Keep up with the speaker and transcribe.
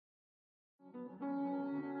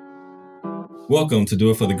Welcome to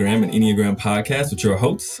Do It for the Gram, an Enneagram podcast with your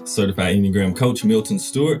host, certified Enneagram coach Milton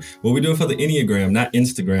Stewart. Well, we do it for the Enneagram, not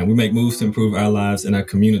Instagram. We make moves to improve our lives and our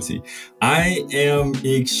community. I am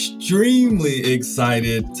extremely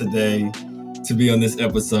excited today to be on this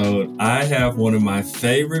episode. I have one of my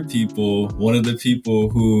favorite people, one of the people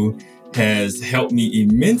who has helped me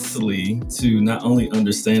immensely to not only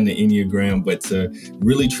understand the Enneagram, but to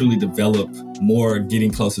really truly develop more,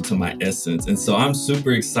 getting closer to my essence. And so I'm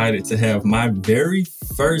super excited to have my very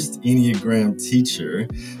first Enneagram teacher,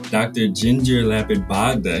 Dr. Ginger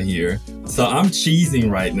Lapid-Bogda here. So I'm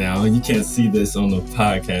cheesing right now. You can't see this on the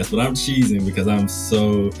podcast, but I'm cheesing because I'm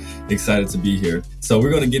so excited to be here. So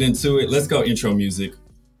we're going to get into it. Let's go intro music.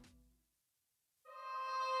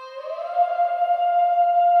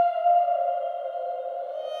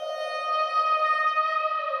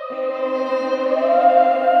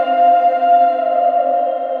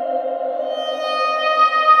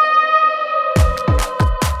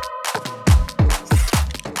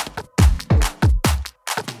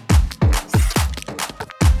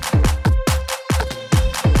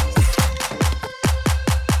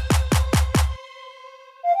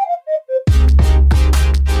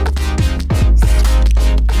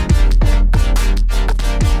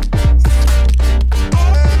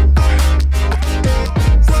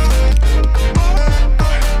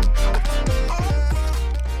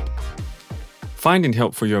 Finding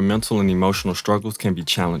help for your mental and emotional struggles can be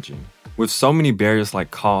challenging. With so many barriers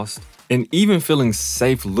like cost, and even feeling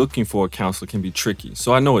safe looking for a counselor can be tricky,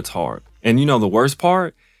 so I know it's hard. And the worst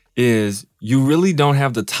part is you really don't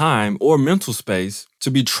have the time or mental space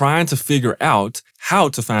to be trying to figure out how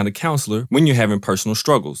to find a counselor when you're having personal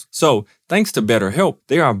struggles. So thanks to BetterHelp,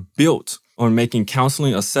 they are built on making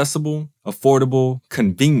counseling accessible, affordable,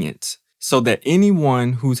 convenient, so that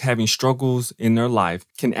anyone who's having struggles in their life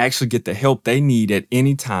can actually get the help they need at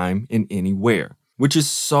any time and anywhere, which is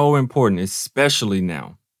so important, especially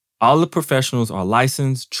now. All the professionals are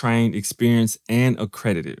licensed, trained, experienced, and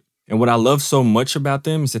accredited. And what I love so much about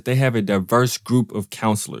them is that they have a diverse group of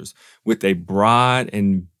counselors with a broad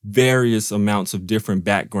and various amounts of different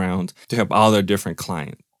backgrounds to help all their different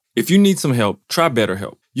clients. If you need some help, try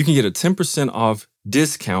BetterHelp. You can get a 10% off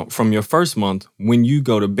discount from your first month when you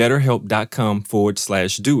go to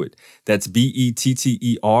betterhelp.com/doit. That's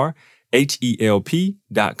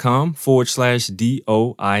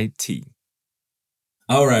BetterHelp.com/DOIT.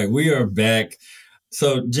 All right, we are back.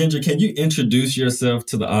 So, Ginger, can you introduce yourself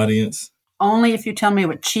to the audience? Only if you tell me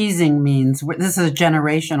what cheesing means. This is a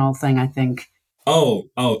generational thing, I think.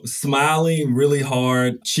 Oh, smiling really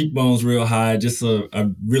hard, cheekbones real high, just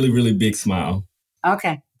a really, really big smile.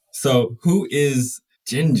 Okay. So who is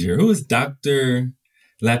Ginger? Who is Dr.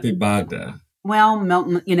 Lapid-Bogda? Well,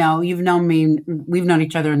 Milton, you've known me, we've known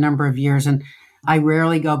each other a number of years, and I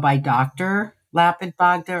rarely go by Dr.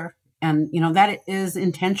 Lapid-Bogda. And, that is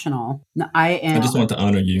intentional. I just want to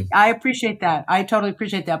honor you. I appreciate that. I totally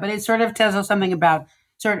appreciate that. But it sort of tells us something about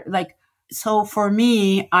so for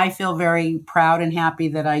me, I feel very proud and happy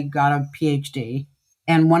that I got a PhD.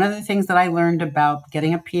 And one of the things that I learned about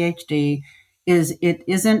getting a PhD is it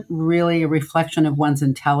isn't really a reflection of one's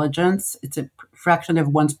intelligence. It's a reflection of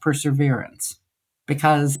one's perseverance,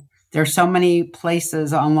 because there's so many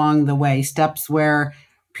places along the way, steps where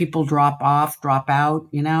people drop out,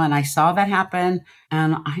 and I saw that happen,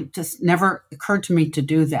 and I just never occurred to me to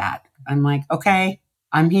do that. I'm like, okay,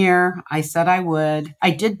 I'm here. I said I would.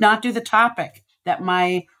 I did not do the topic that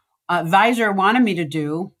my advisor wanted me to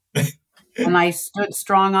do, and I stood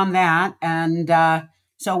strong on that. And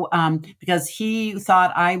So because he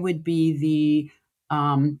thought I would be the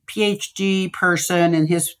PhD person in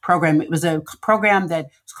his program. It was a program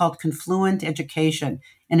that was called Confluent Education,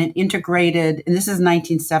 and it integrated, and this is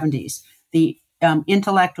 1970s, the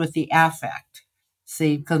intellect with the affect.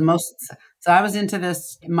 See, because so I was into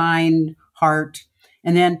this mind, heart,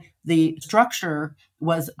 and then the structure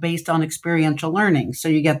was based on experiential learning. So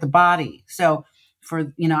you get the body. So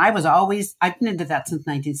I've been into that since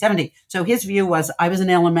 1970. So his view was I was an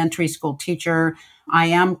elementary school teacher. I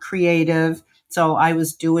am creative. So I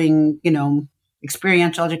was doing,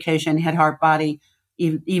 experiential education, head, heart, body,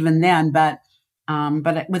 even then. But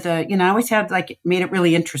with I always had made it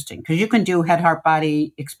really interesting, because you can do head, heart,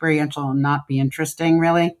 body, experiential and not be interesting,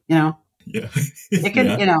 really, Yeah. It can,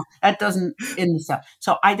 that doesn't in the stuff.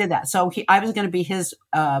 So I did that. So I was going to be his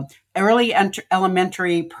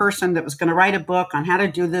elementary person that was going to write a book on how to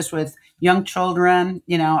do this with young children,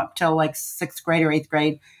 up till 6th grade or 8th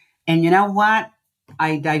grade. And you know what?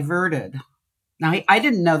 I diverted. Now, I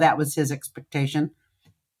didn't know that was his expectation,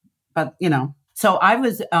 but, So I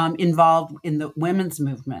was involved in the women's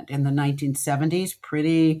movement in the 1970s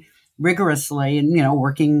pretty rigorously and,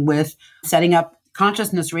 working with setting up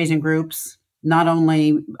consciousness raising groups, not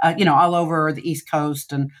only, all over the East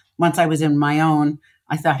Coast. And once I was in my own,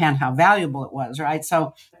 I thought how valuable it was, right?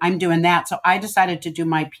 So I'm doing that. So I decided to do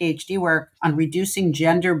my PhD work on reducing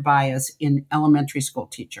gender bias in elementary school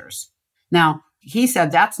teachers. Now, he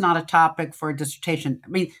said that's not a topic for a dissertation. I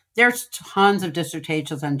mean, there's tons of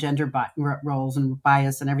dissertations on gender roles and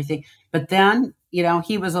bias and everything. But then,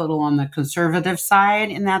 he was a little on the conservative side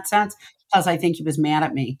in that sense. Plus, I think he was mad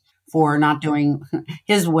at me for not doing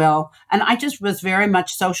his will. And I just was very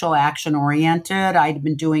much social action oriented. I'd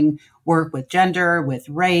been doing work with gender, with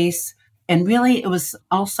race. And really, it was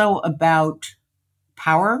also about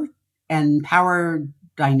power and power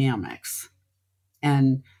dynamics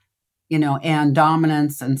and, and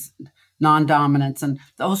dominance and non-dominance. And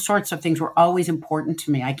those sorts of things were always important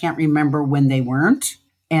to me. I can't remember when they weren't.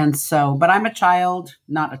 And so, but I'm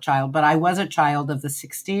but I was a child of the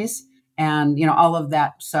 60s. And, all of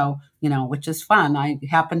that. So, which is fun. I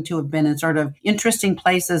happen to have been in sort of interesting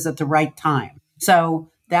places at the right time.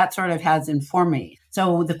 So that sort of has informed me.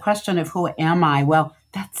 So the question of who am I? Well,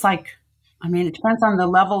 that's it depends on the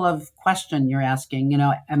level of question you're asking,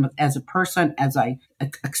 as a person, as I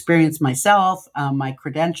experience myself, my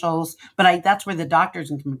credentials, but that's where the doctors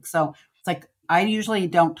can come. So it's like, I usually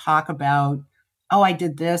don't talk about, I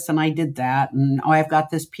did this and I did that. And, I've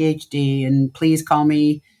got this PhD and please call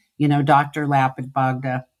me, Dr. Lapid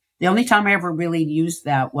Bogda. The only time I ever really used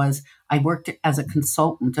that was I worked as a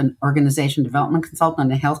consultant, an organization development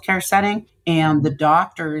consultant in a healthcare setting. And the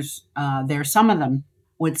doctors there, some of them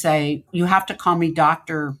would say, you have to call me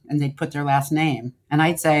doctor, and they'd put their last name. And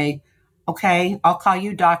I'd say, okay, I'll call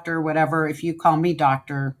you doctor, whatever, if you call me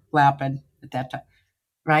Dr. Lapid at that time,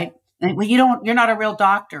 right? And, well, you're not a real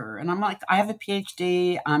doctor. And I'm like, I have a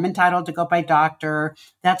PhD. I'm entitled to go by doctor.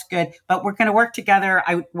 That's good. But we're going to work together.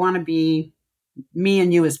 I want to be me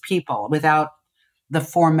and you as people without the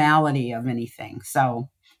formality of anything. So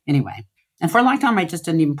anyway, and for a long time, I just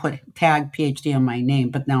didn't even tag PhD on my name,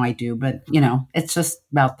 but now I do. But, it's just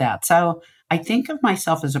about that. So I think of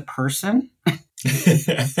myself as a person.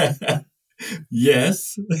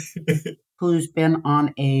 Yes. Who's been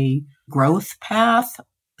on a growth path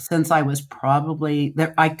since I was probably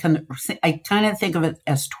there. I kind of think of it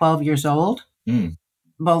as 12 years old,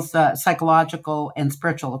 both psychological and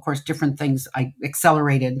spiritual. Of course, different things. I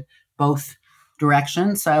accelerated both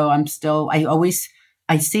directions. So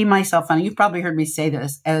I see myself, and you've probably heard me say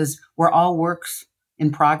this, as we're all works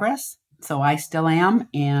in progress. So I still am,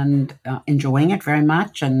 and enjoying it very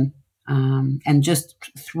much, and just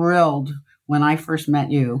thrilled when I first met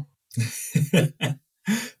you.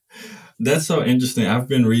 That's so interesting. I've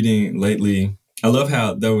been reading lately. I love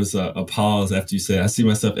how there was a pause after you said, I see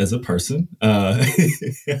myself as a person.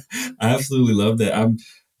 I absolutely love that.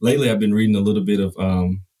 Lately, I've been reading a little bit of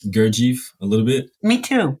Gurdjieff, a little bit. Me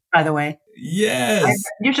too, by the way. Yes.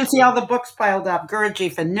 You should see all the books piled up.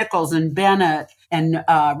 Gurdjieff and Nichols and Bennett and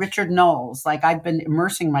Richard Knowles. Like, I've been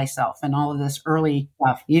immersing myself in all of this early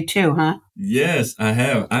stuff. You too, huh? Yes, I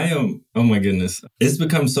have. I am. Oh, my goodness. It's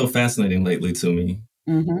become so fascinating lately to me.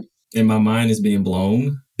 Mm-hmm. And my mind is being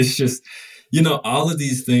blown. It's just, all of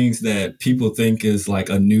these things that people think is like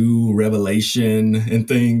a new revelation and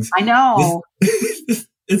things. I know.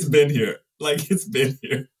 It's been here. It's been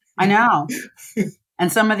here. I know.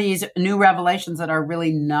 And some of these new revelations that are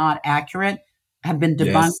really not accurate have been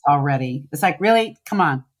debunked already. It's like, really? Come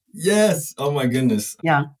on. Yes. Oh, my goodness.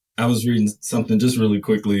 Yeah. I was reading something just really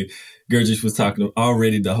quickly. Gurdjieff was talking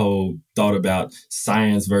already the whole thought about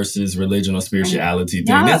science versus religion or spirituality thing.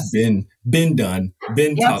 Yes. That's been done,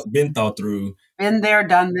 been thought through. Been there,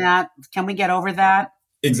 done that. Can we get over that?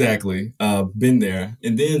 Exactly. Been there.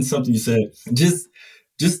 And then something you said,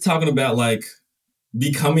 just talking about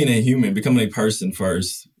becoming a human, becoming a person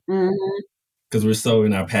first, because we're so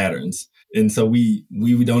in our patterns. And so we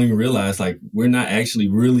don't even realize we're not actually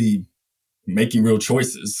really making real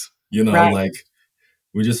choices, right.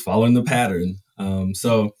 We're just following the pattern.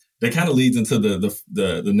 So that kind of leads into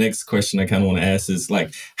the next question I kind of want to ask is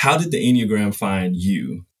how did the Enneagram find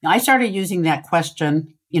you? I started using that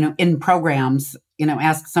question, in programs,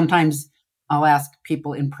 sometimes I'll ask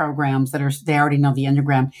people in programs they already know the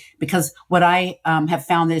Enneagram, because what I have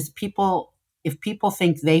found is if people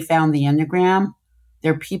think they found the Enneagram,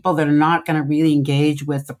 they're people that are not going to really engage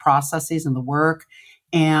with the processes and the work,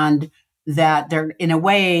 and that they're in a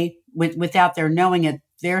way without their knowing it,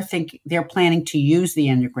 they're planning to use the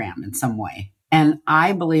Enneagram in some way. And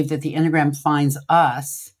I believe that the Enneagram finds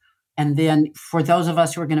us. And then for those of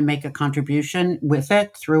us who are going to make a contribution with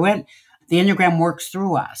it, through it, the Enneagram works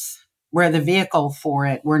through us. We're the vehicle for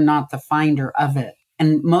it. We're not the finder of it.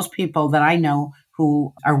 And most people that I know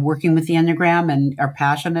who are working with the Enneagram and are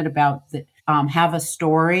passionate about the, have a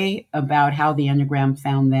story about how the Enneagram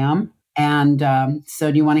found them. And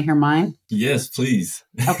so do you want to hear mine? Yes, please.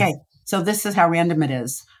 Okay. So this is how random it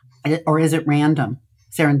is. Or is it random?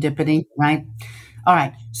 Serendipity, right? All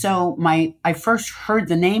right. So I first heard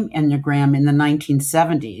the name Enneagram in the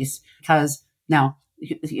 1970s because now,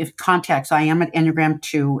 if context, I am at Enneagram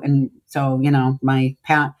 2. And so, my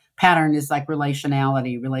pattern is like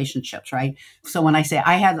relationality, relationships, right? So when I say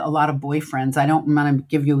I had a lot of boyfriends, I don't want to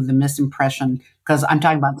give you the misimpression because I'm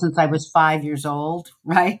talking about since I was 5 years old,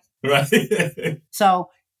 right? Right.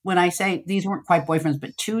 So when I say these weren't quite boyfriends,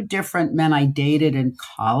 but 2 different men I dated in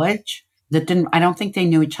college I don't think they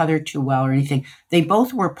knew each other too well or anything. They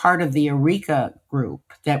both were part of the Eureka group,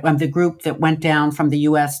 the group that went down from the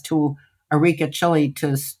U.S. to Eureka, Chile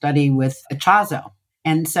to study with Echazo.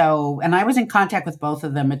 And I was in contact with both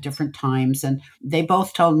of them at different times, and they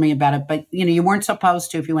both told me about it. But, you weren't supposed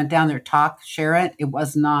to, if you went down there, share it. It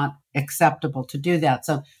was not acceptable to do that.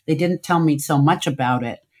 So they didn't tell me so much about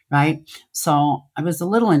it, right? So I was a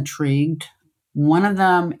little intrigued. One of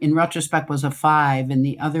them, in retrospect, was a 5, and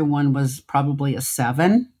the other one was probably a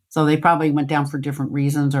 7. So they probably went down for different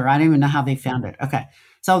reasons, or I don't even know how they found it. Okay.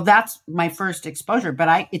 So that's my first exposure,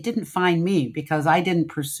 but it didn't find me because I didn't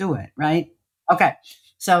pursue it, right? Okay.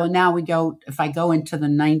 So now if I go into the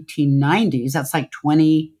 1990s, that's like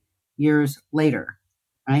 20 years later,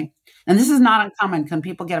 right? And this is not uncommon when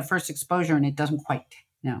people get a first exposure and it doesn't quite,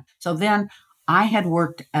 So then I had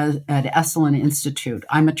worked at Esalen Institute.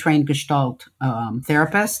 I'm a trained Gestalt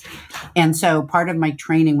therapist. And so part of my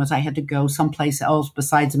training was I had to go someplace else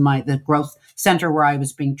besides the growth center where I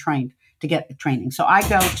was being trained to get training. So I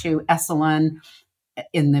go to Esalen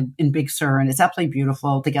in Big Sur, and it's absolutely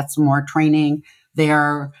beautiful to get some more training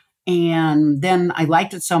there. And then I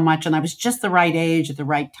liked it so much, and I was just the right age at the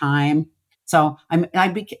right time. So I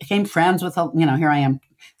became friends with, here I am,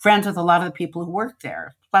 friends with a lot of the people who worked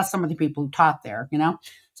there, plus some of the people who taught there,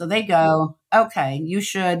 So they go, okay, you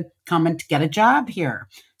should come and get a job here.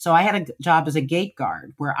 So I had a job as a gate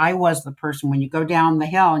guard where I was the person when you go down the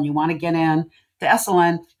hill and you want to get in to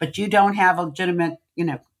Esalen, but you don't have a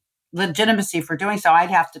legitimacy for doing so. I'd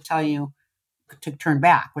have to tell you to turn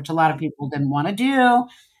back, which a lot of people didn't want to do.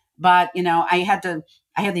 But,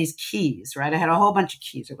 I had these keys, right? I had a whole bunch of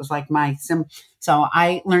keys. It was like my sim. So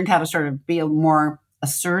I learned how to sort of be more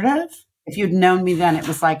assertive. If you'd known me then, it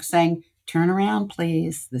was like saying, turn around,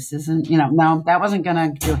 please. This isn't, no, that wasn't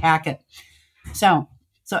going to hack it. So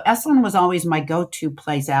Esalen was always my go-to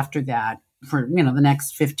place after that for, the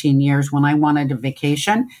next 15 years when I wanted a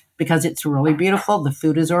vacation because it's really beautiful. The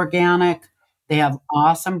food is organic. They have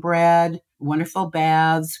awesome bread, wonderful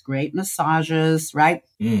baths, great massages, right?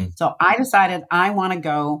 So I decided I want to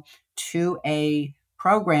go to a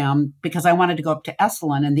program because I wanted to go up to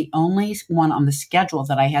Esalen, and the only one on the schedule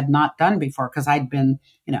that I had not done before because I'd been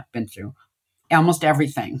through almost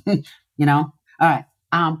everything, all right,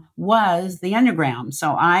 was the Enneagram.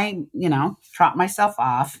 So I, trot myself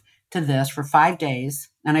off to this for 5 days,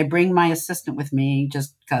 and I bring my assistant with me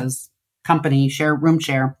just because room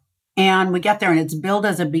share. And we get there, and it's billed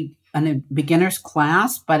as a beginner's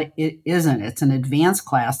class, but it isn't. It's an advanced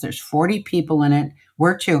class. There's 40 people in it.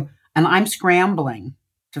 We're 2, and I'm scrambling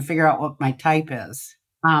to figure out what my type is.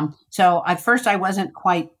 So at first, I wasn't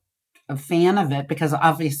quite a fan of it because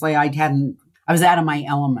obviously I was out of my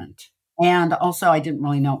element, and also I didn't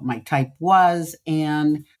really know what my type was.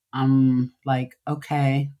 And I'm like,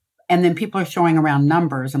 okay. And then people are showing around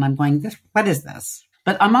numbers, and I'm going, what is this?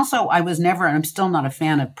 But I was never, and I'm still not a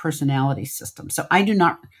fan of personality systems. So I do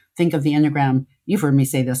not think of the Enneagram. You've heard me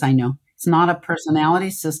say this, I know. It's not a personality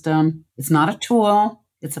system. It's not a tool.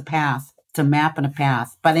 It's a path. It's a map and a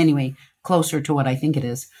path. But anyway, closer to what I think it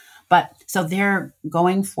is. But so they're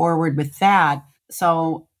going forward with that.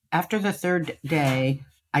 So after the 3rd day,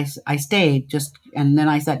 I stayed and then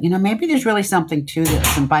I said, maybe there's really something to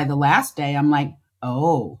this. And by the last day, I'm like,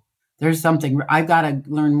 oh, there's something I've got to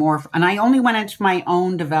learn more. And I only went into my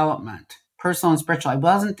own development, personal and spiritual. I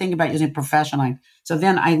wasn't thinking about using professional. So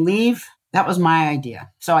then I leave. That was my idea.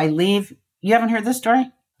 So I leave. You haven't heard this story?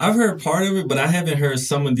 I've heard part of it, but I haven't heard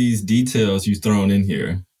some of these details you've thrown in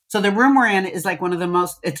here. So the room we're in is like one of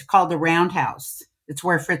the it's called the Roundhouse. It's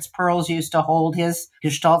where Fritz Perls used to hold his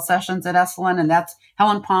Gestalt sessions at Esalen. And that's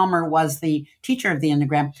Helen Palmer was the teacher of the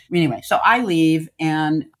Enneagram. Anyway, so I leave,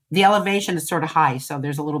 and the elevation is sort of high. So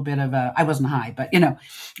there's a little bit of I wasn't high, but, a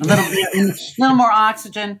little more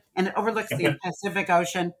oxygen, and it overlooks the Pacific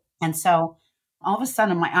Ocean. And so all of a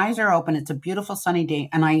sudden my eyes are open. It's a beautiful sunny day.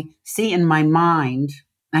 And I see in my mind,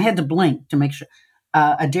 I had to blink to make sure,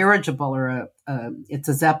 a dirigible or it's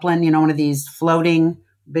a Zeppelin, one of these floating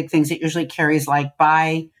big things that usually carries like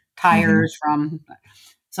tires from.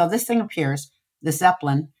 So this thing appears, the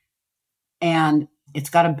Zeppelin, and it's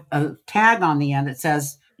got a tag on the end that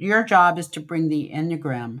says, your job is to bring the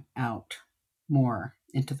Enneagram out more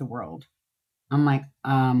into the world. I'm like,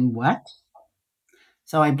 what?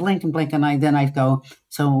 So I blink and blink, and I go,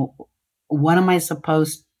 so what am I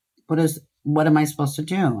supposed to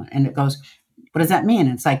do? And it goes, what does that mean?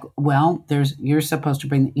 It's like, well, you're supposed to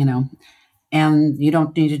bring, and you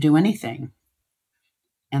don't need to do anything.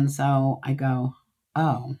 And so I go,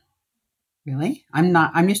 oh, really?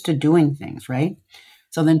 I'm used to doing things, right?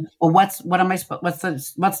 So then, well, what's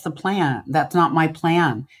the plan? That's not my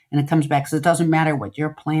plan. And it comes back, so it doesn't matter what your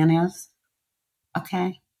plan is.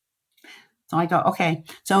 Okay. So I go, okay.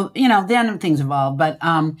 So, then things evolve. But,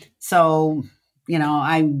 I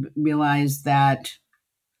realized that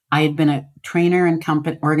I had been a trainer in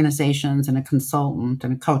company organizations and a consultant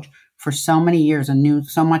and a coach for so many years and knew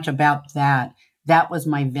so much about that. That was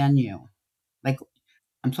my venue. Like,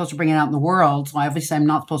 I'm supposed to bring it out in the world. So obviously I'm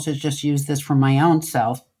not supposed to just use this for my own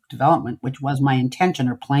self-development, which was my intention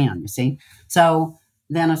or plan, you see? So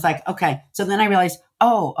then I was like, okay. So then I realized,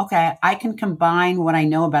 oh, okay, I can combine what I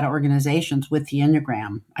know about organizations with the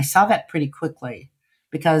Enneagram. I saw that pretty quickly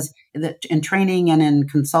because in training and in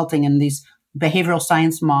consulting and these behavioral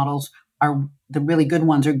science models are the really good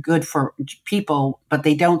ones are good for people, but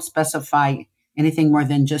they don't specify anything more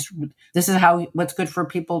than just this is what's good for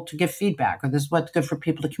people to give feedback, or this is what's good for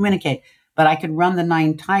people to communicate. But I could run the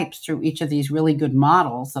 9 types through each of these really good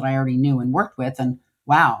models that I already knew and worked with. And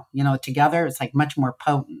wow, together it's like much more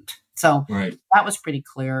potent. So That was pretty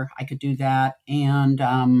clear. I could do that. And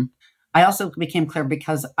I also became clear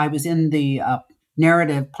because I was in the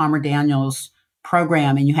narrative Palmer Daniels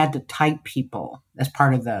program, and you had to type people as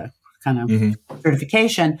part of the kind of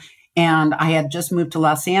certification. And I had just moved to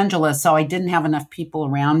Los Angeles, so I didn't have enough people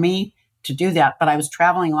around me to do that. But I was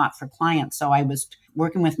traveling a lot for clients. So I was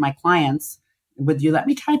working with my clients. Would you let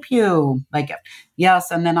me type you? Like, yes.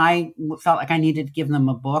 And then I felt like I needed to give them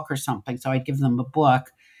a book or something. So I'd give them a book.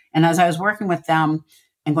 And as I was working with them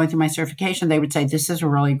and going through my certification, they would say, this is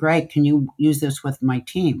really great. Can you use this with my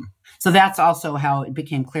team? So that's also how it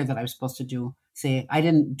became clear that I was supposed to I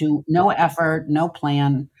didn't do no effort, no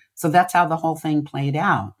plan. So that's how the whole thing played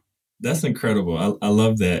out. That's incredible. I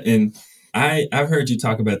love that. And I've heard you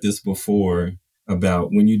talk about this before about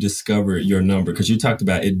when you discovered your number, because you talked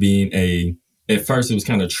about it being at first it was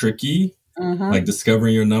kind of tricky, like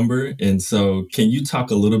discovering your number. And so can you talk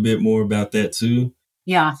a little bit more about that too?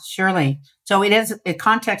 Yeah, surely. So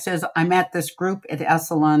context is I'm at this group at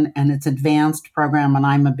Esalen and it's advanced program and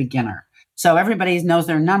I'm a beginner. So everybody knows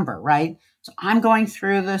their number, right? So I'm going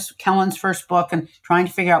through Kellen's first book and trying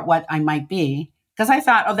to figure out what I might be. Because I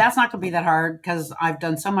thought, oh, that's not going to be that hard because I've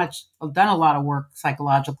done a lot of work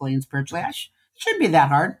psychologically and spiritually. It shouldn't be that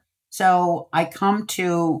hard. So I come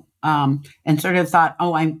to and sort of thought,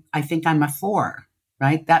 oh, I think I'm a 4,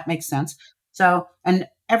 right? That makes sense. So, and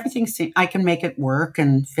everything, I can make it work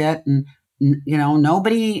and fit. And,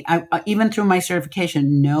 nobody, even through my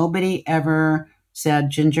certification, nobody ever said,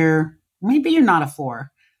 Ginger, maybe you're not a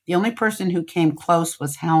 4. The only person who came close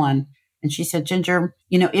was Helen. And she said, Ginger,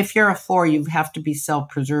 if you're a 4, you have to be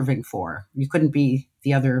self-preserving 4. You couldn't be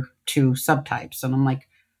the other 2 subtypes. And I'm like,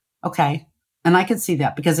 okay. And I could see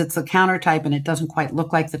that because it's a counter type and it doesn't quite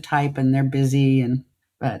look like the type and they're busy. And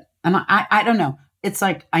I don't know. It's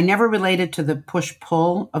like I never related to the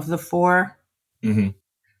push-pull of the 4. Mm-hmm.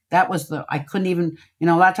 That was I couldn't even, a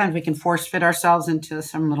lot of times we can force fit ourselves into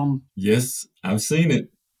some little. Yes, I've seen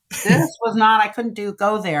it. This was not, I couldn't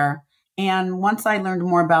go there. And once I learned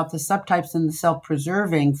more about the subtypes and the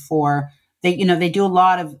self-preserving 4, they do a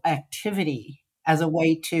lot of activity as a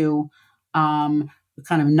way to kind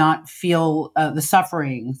of not feel the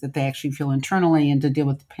suffering that they actually feel internally and to deal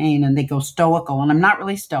with the pain. And they go stoical. And I'm not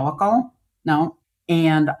really stoical, no.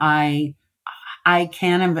 And I'm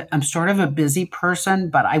sort of a busy person,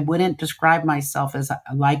 but I wouldn't describe myself as I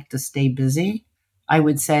like to stay busy. I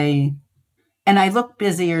would say, and I look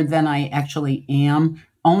busier than I actually am,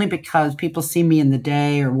 only because people see me in the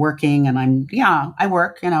day or working, and I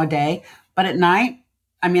work, a day, but at night,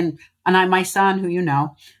 my son, who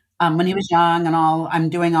when he was young and all, I'm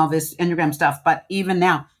doing all this Enneagram stuff, but even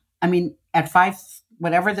now, at 5,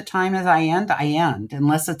 whatever the time is I end,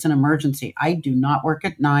 unless it's an emergency. I do not work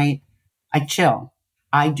at night. I chill.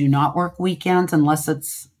 I do not work weekends unless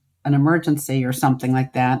it's an emergency or something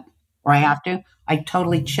like that, or I have to. I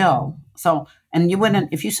totally chill. So, and you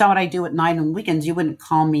wouldn't, if you saw what I do at night and weekends, you wouldn't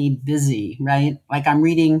call me busy, right? Like I'm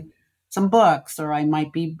reading some books or I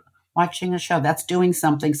might be watching a show. That's doing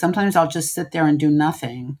something. Sometimes I'll just sit there and do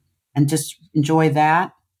nothing and just enjoy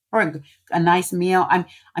that, or a nice meal. I'm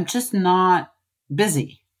just not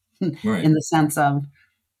busy Right. in the sense of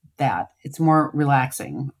that. It's more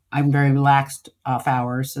relaxing. I'm very relaxed off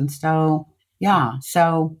hours. And so, yeah,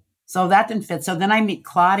 so that didn't fit. So then I meet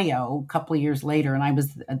Claudio a couple of years later, and I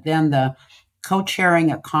was then the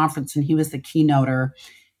co-chairing a conference, and he was the keynoter.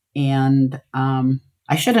 And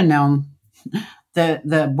I should have known.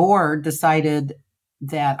 The board decided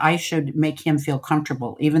that I should make him feel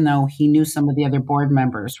comfortable, even though he knew some of the other board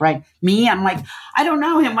members, right? Me, I'm like, I don't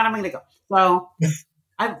know him. When am I going to go? So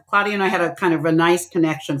Claudia and I had a kind of a nice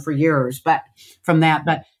connection for years, but from that,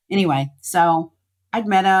 but anyway, so I'd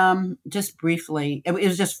met him just briefly. It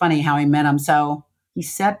was just funny how I met him. So he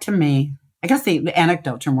said to me, I guess the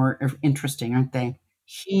anecdotes are more interesting, aren't they?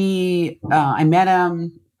 I met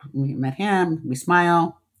him, we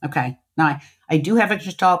smile. Okay. Now, I do have a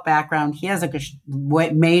Gestalt background. He has a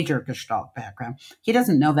major Gestalt background. He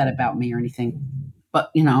doesn't know that about me or anything.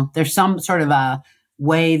 But, there's some sort of a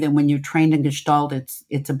way that when you're trained in Gestalt,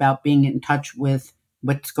 it's about being in touch with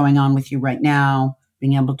what's going on with you right now,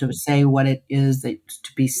 being able to say what it is that's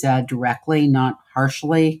to be said directly, not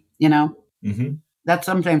harshly, Mm-hmm. That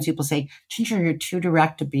sometimes people say, Ginger, you're too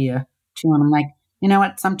direct to be a 2. And I'm like, you know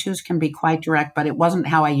what? Some 2s can be quite direct, but it wasn't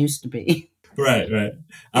how I used to be. Right.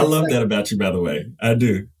 I love that about you, by the way. I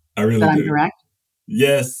do. I really That do. I'm direct?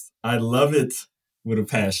 Yes. I love it with a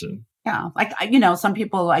passion. Yeah. Like, some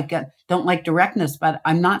people don't like directness, but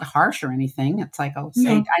I'm not harsh or anything. It's like, I'll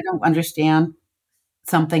say, I don't understand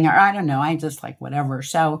something, or I don't know. I just like whatever.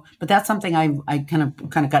 So, but that's something I kind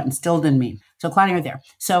of got instilled in me. So Claudia, right there.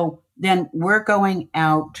 So then we're going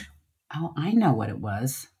out. Oh, I know what it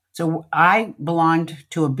was. So I belonged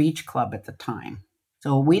to a beach club at the time.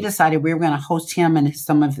 So we decided we were going to host him and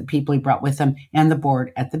some of the people he brought with him and the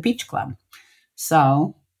board at the beach club.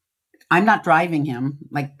 So I'm not driving him.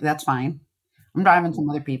 Like, that's fine. I'm driving some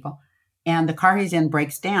other people. And the car he's in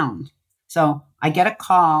breaks down. So I get a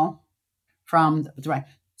call from, it's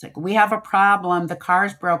like, we have a problem. The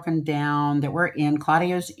car's broken down that we're in.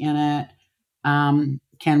 Claudio's in it.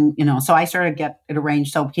 So I sort of get it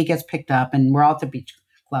arranged. So he gets picked up and we're all at the beach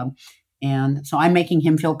club. And so I'm making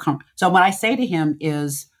him feel comfortable. So what I say to him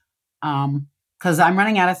is, because I'm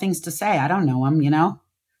running out of things to say. I don't know him,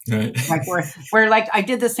 Right. Like we're like, I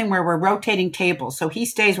did this thing where we're rotating tables. So he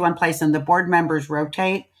stays one place and the board members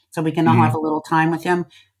rotate. So we can all have a little time with him.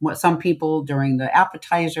 What some people during the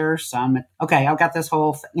appetizer, okay, I've got this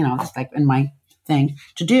whole, it's like in my thing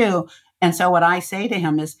to do. And so what I say to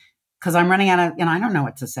him is, because I'm running out of, I don't know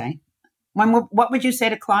what to say. What would you say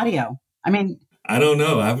to Claudio? I mean, I don't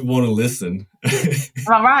know. I want to listen.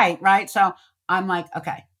 Well, right. So I'm like,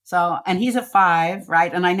 okay. So, and he's a 5,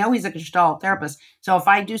 right? And I know he's a Gestalt therapist. So if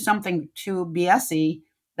I do something too BS-y,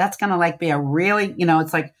 that's going to be a really,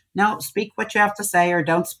 it's like, no, speak what you have to say or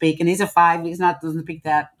don't speak. And he's a 5. Doesn't speak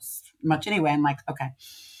that much anyway. I'm like, okay.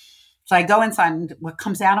 So I go inside and what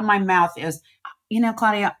comes out of my mouth is,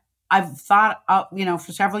 Claudia, I've thought,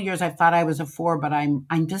 for several years, I've thought I was a 4, but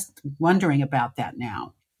I'm just wondering about that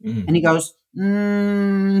now. Mm. And he goes,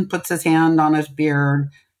 puts his hand on his beard.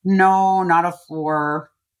 No, not a 4.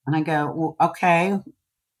 And I go, well, okay.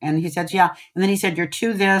 And he said, yeah. And then he said, you're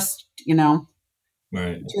too this,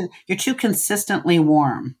 Right. You're too consistently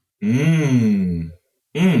warm.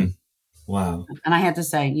 Wow. And I had to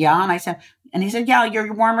say, yeah. And he said, yeah,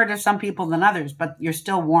 you're warmer to some people than others, but you're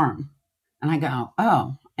still warm. And I go,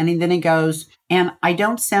 oh. And then he goes, and I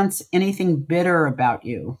don't sense anything bitter about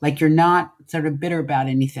you. Like you're not sort of bitter about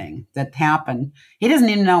anything that happened. He doesn't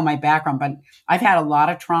even know my background, but I've had a lot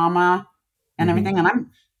of trauma and everything. And I'm,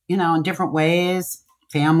 in different ways,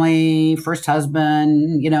 family, first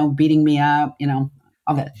husband, beating me up,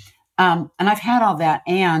 all that. And I've had all that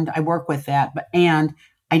and I work with that, and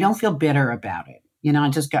I don't feel bitter about it. I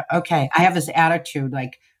just go, okay, I have this attitude,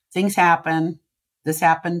 like things happen. This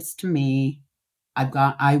happens to me.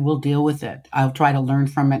 I will deal with it. I'll try to learn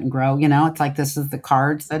from it and grow. It's like, this is the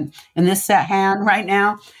cards that in this set hand right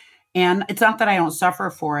now. And it's not that I don't suffer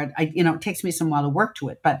for it. It takes me some while to work to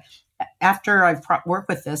it. But after I've worked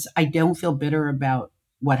with this, I don't feel bitter about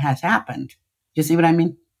what has happened. You see what I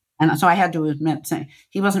mean? And so I had to admit, say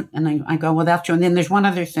he wasn't, and I go, well, that's true. And then there's one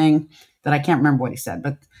other thing that I can't remember what he said,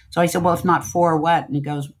 but so I said, well, if not 4, what? And he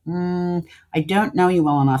goes, I don't know you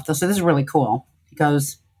well enough. So this is really cool. He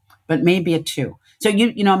goes, but maybe a 2. So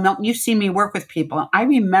Milton, you've seen me work with people. I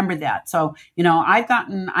remember that. So, I've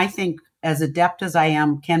gotten, I think, as adept as I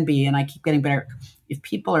can be, and I keep getting better. If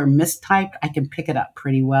people are mistyped, I can pick it up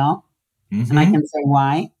pretty well. And I can say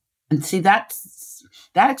why. And see, that's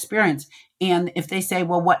that experience. And if they say,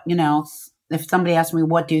 well, what, if somebody asks me,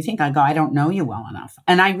 what do you think? I go, I don't know you well enough.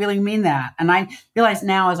 And I really mean that. And I realize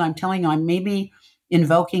now, as I'm telling you, I'm maybe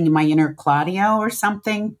invoking my inner Claudio or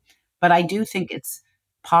something, but I do think it's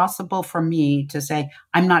possible for me to say,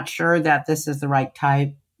 I'm not sure that this is the right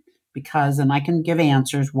type because, and I can give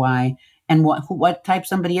answers why, and what type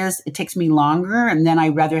somebody is. It takes me longer, and then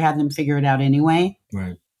I'd rather have them figure it out anyway.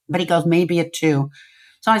 Right. But he goes, maybe a 2.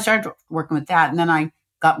 So I started working with that, and then I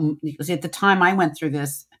got, because at the time I went through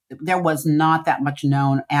this, there was not that much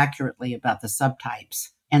known accurately about the subtypes.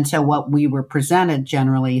 And so what we were presented,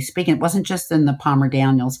 generally speaking, it wasn't just in the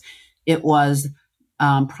Palmer-Daniels, it was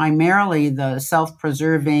primarily the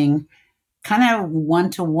self-preserving, kind of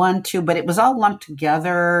 1-to-1, 2, but it was all lumped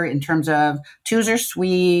together in terms of 2s are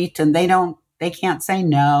sweet and they can't say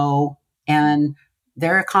no and they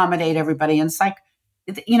accommodate everybody. And it's like,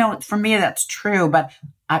 for me, that's true, but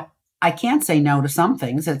I can't say no to some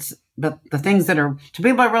things. But the things that are to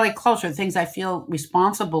people are really close, or the things I feel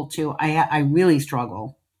responsible to, I really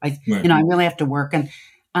struggle. I really have to work. And,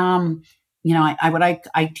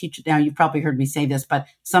 I teach now, you've probably heard me say this, but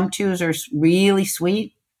some 2s are really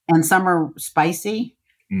sweet and some are spicy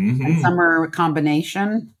and some are a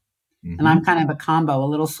combination. And I'm kind of a combo, a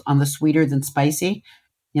little on the sweeter than spicy.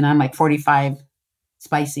 I'm like 45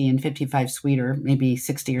 spicy and 55 sweeter, maybe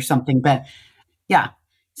 60 or something. But yeah.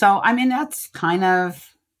 So, that's kind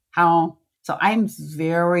of how, so I'm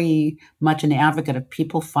very much an advocate of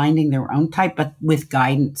people finding their own type, but with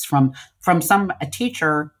guidance from a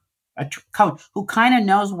teacher, a coach who kind of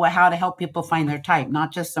knows how to help people find their type,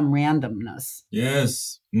 not just some randomness.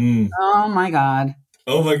 Yes. Oh my God.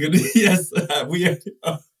 Oh my goodness. Yes.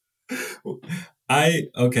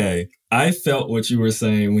 I felt what you were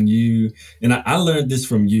saying and I learned this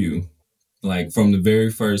from you, like from the very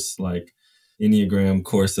first, like, Enneagram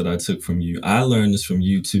course that I took from you. I learned this from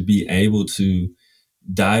you to be able to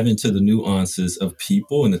dive into the nuances of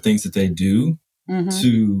people and the things that they do,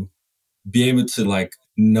 to be able to like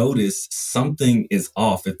notice something is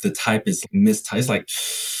off. If the type is mistyped, it's like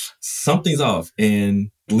something's off.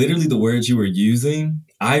 And literally the words you were using,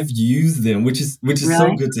 I've used them, which is really?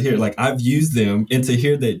 So good to hear. Like I've used them, and to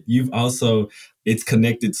hear that you've also, it's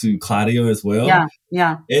connected to Claudio as well.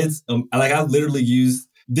 Yeah. It's like I literally used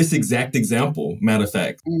this exact example, matter of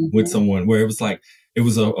fact, with someone where it was like, it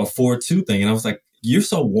was a 4-2 thing. And I was like, you're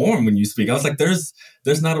so warm when you speak. I was like, there's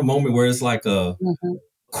not a moment where it's like a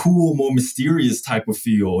cool, more mysterious type of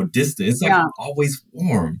feel or distant. It's like always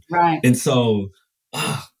warm. Right. And so,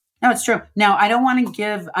 no, it's true. Now, I don't want to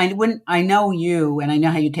give, I know you and I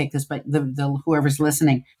know how you take this, but the whoever's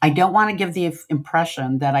listening, I don't want to give the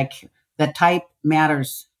impression that that type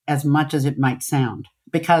matters as much as it might sound.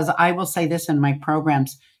 Because I will say this in my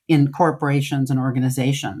programs in corporations and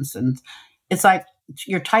organizations. And it's like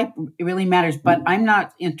your type really matters, but I'm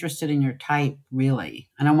not interested in your type really.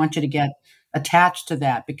 And I want you to get attached to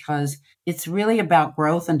that because it's really about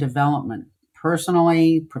growth and development,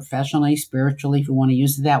 personally, professionally, spiritually, if you want to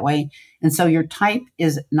use it that way. And so your type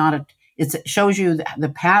is it shows you the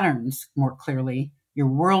patterns more clearly, your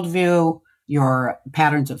worldview, your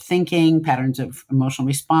patterns of thinking, patterns of emotional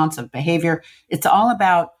response, of behavior. It's all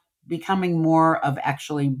about becoming more of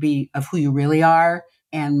of who you really are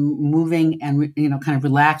and moving and, kind of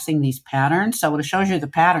relaxing these patterns. So it shows you the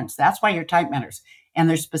patterns. That's why your type matters. And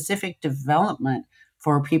there's specific development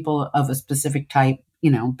for people of a specific type,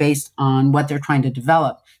 based on what they're trying to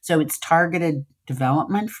develop. So it's targeted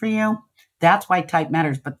development for you. That's why type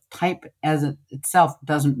matters. But type as itself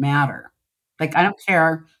doesn't matter. Like, I don't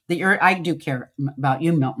care I do care about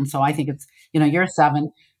you, Milton. So I think it's, you're a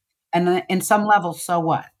 7 and in some level, so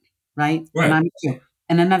what? Right. And I'm a 2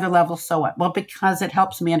 and another level. So what? Well, because it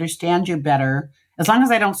helps me understand you better, as long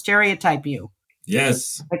as I don't stereotype you.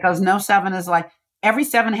 Yes. Because no 7 is like, every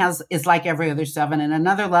 7 is like every other 7. And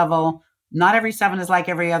another level, not every 7 is like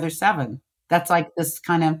every other 7. That's like this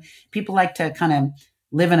kind of, people like to kind of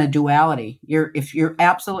live in a duality. If you're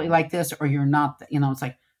absolutely like this or you're not, it's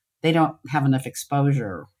like, they don't have enough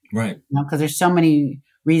exposure. Right. Because there's so many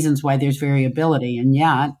reasons why there's variability. And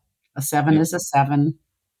a 7 is a 7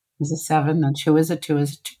 is a 7, a 2 is a 2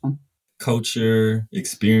 is a 2. Culture,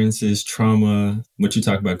 experiences, trauma, what you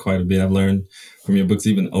talk about quite a bit. I've learned from your books,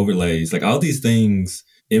 even overlays, like all these things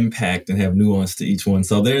impact and have nuance to each one.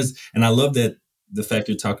 So and I love that the fact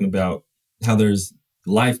you're talking about how there's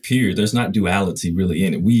life period. There's not duality really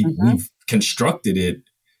in it. We've constructed it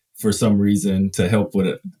for some reason to help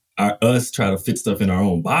with us try to fit stuff in our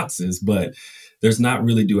own boxes, but there's not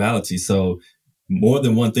really duality. So more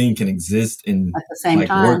than one thing can exist in at the same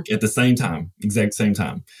time. Work at the same time, exact same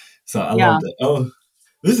time. So I love that. Oh,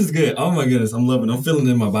 This is good. Oh my goodness. I'm loving it. I'm feeling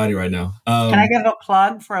it in my body right now. Can I give a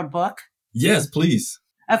plug for a book? Yes, please.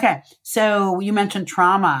 Okay. So you mentioned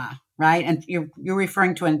trauma, right? And you're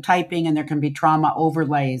referring to in typing, and there can be trauma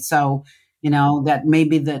overlays. So, that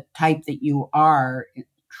maybe the type that you are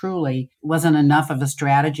truly wasn't enough of a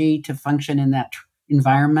strategy to function in that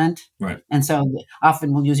environment. Right. And so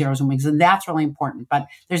often we'll use arrows and wings, and that's really important. But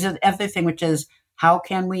there's another thing, which is how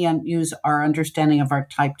can we use our understanding of our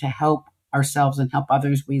type to help ourselves and help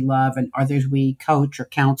others we love and others we coach or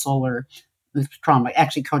counsel or with trauma.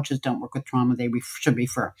 Actually, coaches don't work with trauma. They should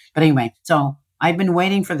refer. But anyway, so I've been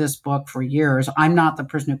waiting for this book for years. I'm not the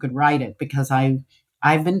person who could write it because I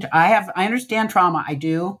understand trauma. I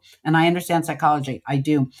do. And I understand psychology. I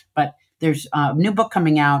do. But there's a new book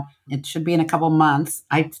coming out. It should be in a couple months.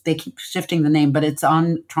 They keep shifting the name, but it's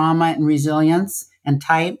on trauma and resilience and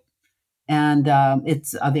type. And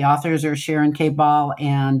it's the authors are Sharon K. Ball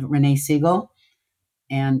and Renee Siegel.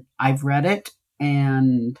 And I've read it,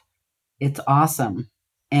 and it's awesome.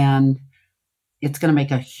 And it's going to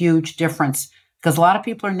make a huge difference because a lot of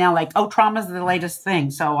people are now like, oh, trauma is the latest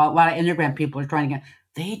thing. So a lot of Enneagram people are trying to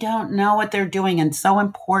they don't know what they're doing. And so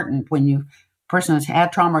important when you person has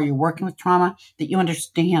had trauma or you're working with trauma that you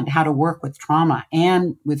understand how to work with trauma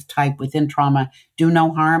and with type within trauma. Do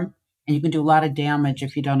no harm. And you can do a lot of damage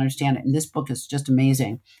if you don't understand it. And this book is just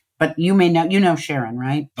amazing. But you know Sharon,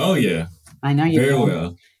 right? Oh, yeah. I know you very do.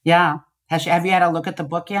 Well. Yeah. Have you had a look at the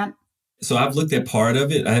book yet? So I've looked at part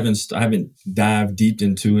of it. I haven't dived deep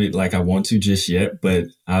into it like I want to just yet, but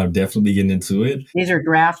I'll definitely be getting into it. These are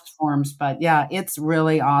draft forms, but yeah, it's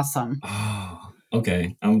really awesome. Oh,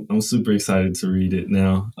 okay. I'm super excited to read it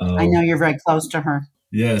now. I know you're very close to her.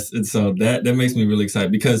 Yes. And so that makes me really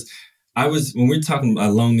excited because when we're talking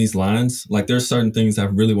along these lines, like there are certain things I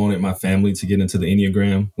really wanted my family to get into the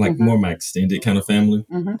Enneagram, like more my extended kind of family,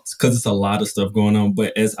 because it's a lot of stuff going on.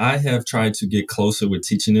 But as I have tried to get closer with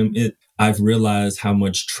teaching them it, I've realized how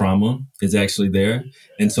much trauma is actually there.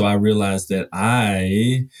 And so I realized that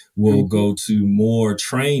I will go to more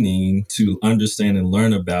training to understand and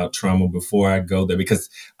learn about trauma before I go there, because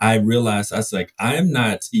I realized I am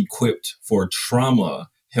not equipped for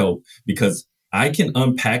trauma help because I can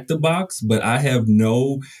unpack the box, but I have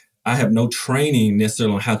no training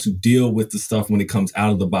necessarily on how to deal with the stuff when it comes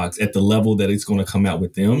out of the box at the level that it's going to come out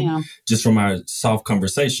with them, just from our soft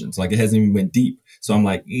conversations. Like it hasn't even went deep. So I'm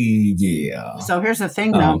like, yeah. So here's the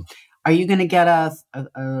thing, though. Are you going to get a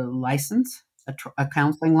license, a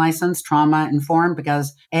counseling license, trauma informed?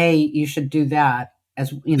 Because A, you should do that,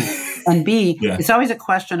 as you know, and B, it's always a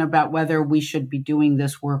question about whether we should be doing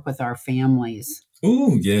this work with our families.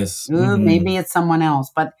 Ooh, yes. Maybe it's someone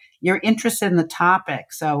else, but you're interested in the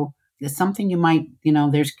topic. So it's something you might,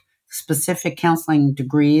 there's specific counseling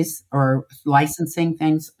degrees or licensing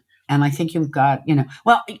things. And I think you've got,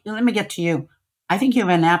 well, let me get to you. I think you have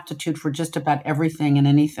an aptitude for just about everything and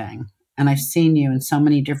anything. And I've seen you in so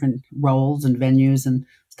many different roles and venues and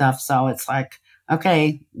stuff. So it's like,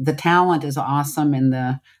 okay, the talent is awesome. And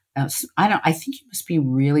I think you must be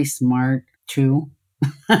really smart too.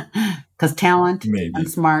 Because talent and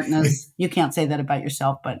smartness, you can't say that about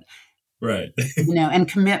yourself, but right. And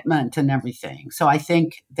commitment and everything. So I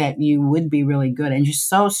think that you would be really good, and you're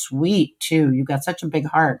so sweet too. You've got such a big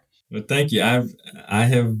heart. Well, thank you. I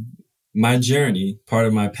have my journey. Part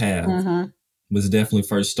of my path was definitely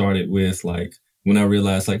first started with when I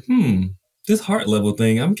realized this heart level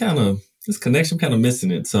thing. This connection. I'm kind of missing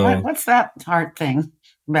it. So what's that heart thing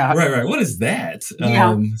about? Right. What is that?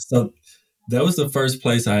 Yeah. So that was the first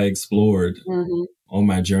place I explored on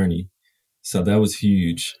my journey. So that was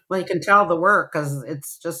huge. Well, you can tell the work because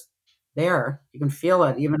it's just there. You can feel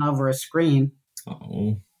it even over a screen.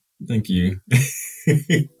 Oh, thank you.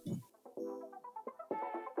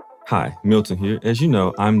 Hi, Milton here. As you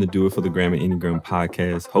know, I'm the Do It for the Gram and Enneagram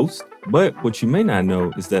podcast host. But what you may not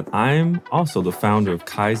know is that I'm also the founder of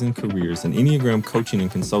Kaizen Careers, an Enneagram coaching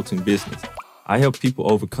and consulting business. I help people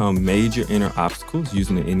overcome major inner obstacles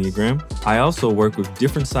using the Enneagram. I also work with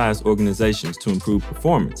different sized organizations to improve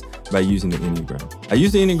performance by using the Enneagram. I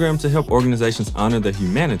use the Enneagram to help organizations honor their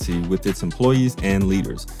humanity with its employees and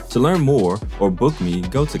leaders. To learn more or book me,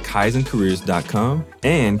 go to kaizencareers.com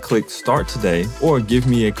and click Start Today, or give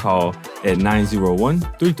me a call at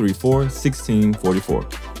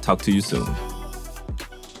 901-334-1644. Talk to you soon.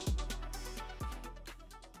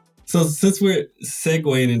 So since we're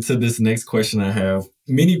segueing into this next question I have,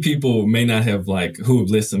 many people may not have who have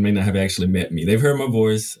listened may not have actually met me. They've heard my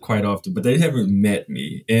voice quite often, but they haven't met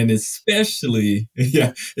me. And especially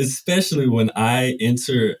when I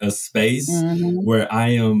enter a space where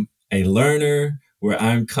I am a learner, where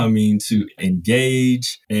I'm coming to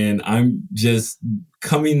engage and I'm just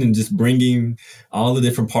coming and just bringing all the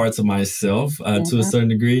different parts of myself to a certain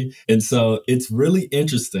degree. And so it's really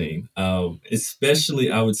interesting, especially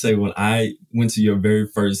I would say when I went to your very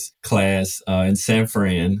first class in San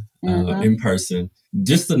Fran in person.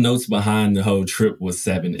 Just the notes behind the whole trip was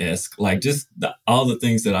 7-esque. Like just all the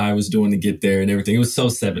things that I was doing to get there and everything. It was so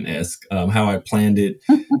 7-esque. How I planned it.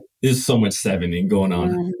 There's so much 7ing going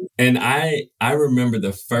on. And I remember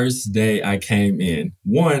the first day I came in.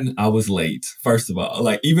 One, I was late, first of all.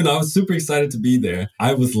 Like, even though I was super excited to be there,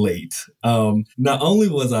 I was late. Not only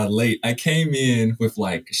was I late, I came in with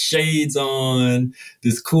like shades on,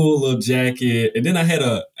 this cool little jacket, and then I had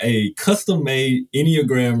a custom-made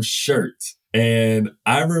Enneagram shirt. And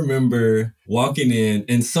I remember walking in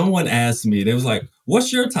and someone asked me, they was like,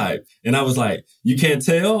 "What's your type?" And I was like, "You can't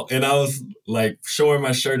tell?" And I was like showing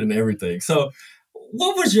my shirt and everything. So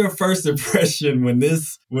what was your first impression when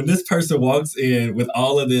this person walks in with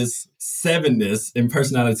all of this 7-ness and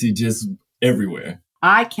personality just everywhere?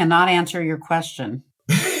 I cannot answer your question.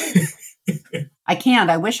 I can't.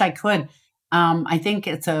 I wish I could. I think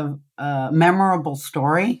it's a memorable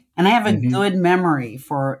story. And I have a good memory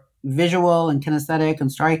for visual and kinesthetic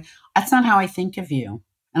and story. That's not how I think of you.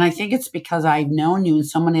 And I think it's because I've known you in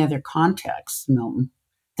so many other contexts, Milton,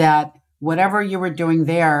 that whatever you were doing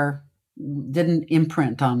there didn't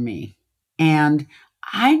imprint on me. And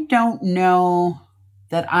I don't know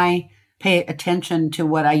that I pay attention to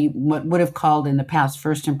what would have called in the past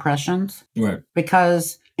first impressions. Right.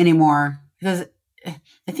 Because I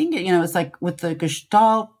think, it's like with the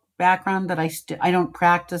Gestalt background that I don't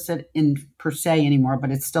practice it in per se anymore,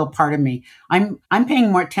 but it's still part of me. I'm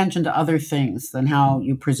paying more attention to other things than how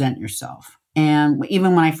you present yourself. And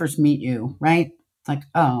even when I first meet you, right? It's like,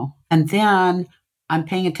 oh, and then I'm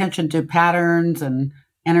paying attention to patterns and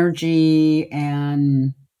energy.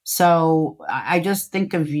 And so I just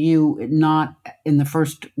think of you not in the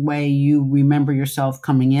first way you remember yourself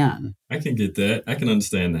coming in. I can get that. I can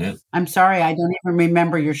understand that. I'm sorry, I don't even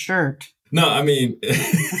remember your shirt. No, I mean,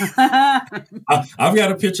 I've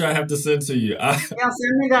got a picture I have to send to you. Yeah,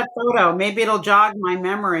 send me that photo. Maybe it'll jog my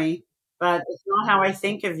memory, but it's not how I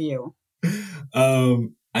think of you.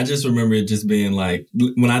 I just remember it just being like,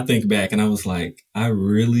 when I think back, and I was like, I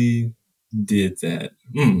really did that.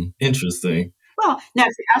 Interesting. Well, now,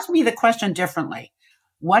 if you ask me the question differently,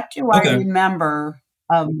 what do I remember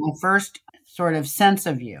of my first sort of sense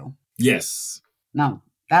of you? Yes. No,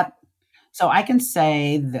 so I can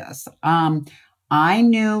say this. I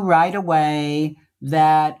knew right away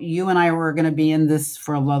that you and I were going to be in this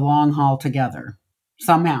for a long haul together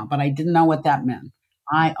somehow, but I didn't know what that meant.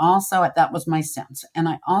 That was my sense. And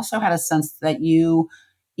I also had a sense that you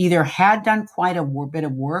either had done quite a bit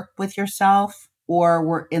of work with yourself or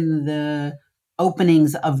were in the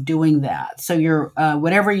openings of doing that. So you're,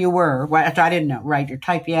 whatever you were, I didn't know, right? Your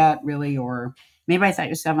type yet, really, or maybe I thought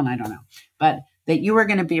you're 7, I don't know. But that you were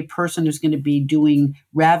going to be a person who's going to be doing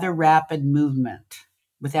rather rapid movement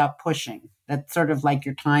without pushing. That's sort of like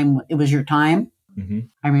your time. It was your time.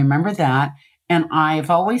 I remember that. And I've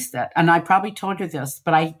always said, and I probably told you this,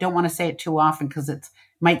 but I don't want to say it too often because it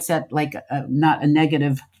might set like not a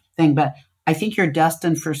negative thing, but I think you're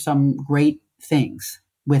destined for some great things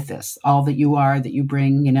with this. All that you are, that you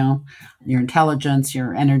bring, your intelligence,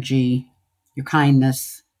 your energy, your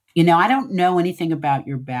kindness. I don't know anything about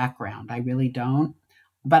your background. I really don't.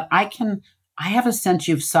 But I have a sense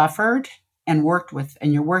you've suffered and worked with,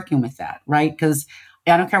 and you're working with that, right? Because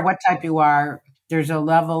I don't care what type you are, there's a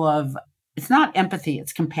level of, it's not empathy,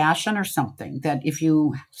 it's compassion or something that if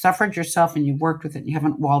you suffered yourself and you worked with it, you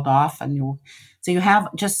haven't walled off. So you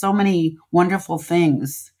have just so many wonderful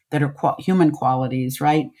things that are human qualities,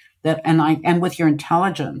 right? And with your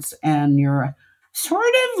intelligence and your sort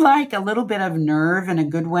of like a little bit of nerve in a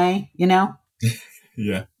good way,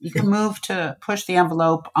 Yeah. You can move to push the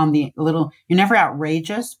envelope on the little, you're never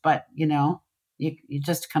outrageous, but you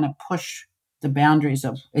just kind of push the boundaries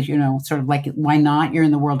of, sort of like, why not? You're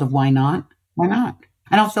in the world of why not? Why not?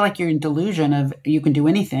 I don't feel like you're in delusion of you can do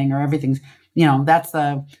anything or everything's, that's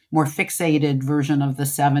the more fixated version of the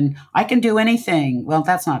 7. I can do anything. Well,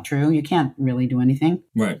 that's not true. You can't really do anything.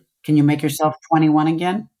 Right. Can you make yourself 21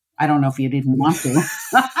 again? I don't know if you'd even want to.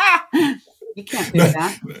 You can't do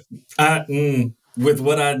that. With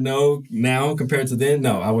what I know now compared to then,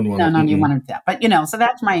 no, I wouldn't want to. No, you wanted that. But, so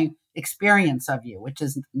that's my experience of you, which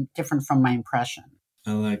is different from my impression.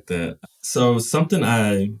 I like that. So something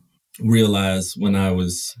I realized when I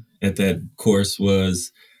was at that course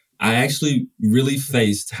was I actually really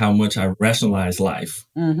faced how much I rationalized life.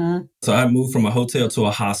 Mm-hmm. So I moved from a hotel to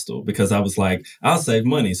a hostel because I was like, I'll save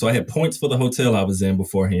money. So I had points for the hotel I was in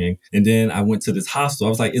beforehand. And then I went to this hostel.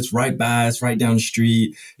 I was like, it's right by, it's right down the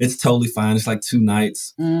street. It's totally fine. It's like 2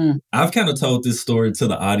 nights. I've kind of told this story to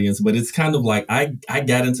the audience, but it's kind of like I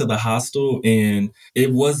got into the hostel and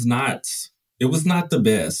it was not the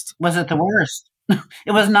best. Was it the worst?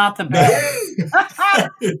 It was not the best.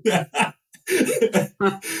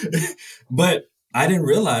 But I didn't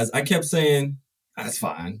realize, I kept saying, that's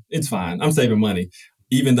fine. It's fine. I'm saving money.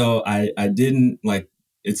 Even though I didn't like,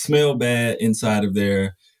 it smelled bad inside of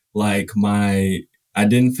there. Like I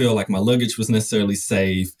didn't feel like my luggage was necessarily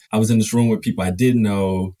safe. I was in this room with people I didn't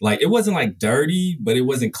know. Like, it wasn't like dirty, but it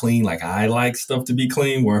wasn't clean. Like, I like stuff to be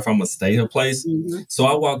clean where if I'm going to stay at a place. Mm-hmm. So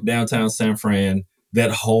I walked downtown San Fran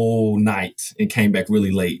that whole night and came back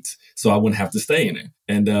really late so I wouldn't have to stay in it.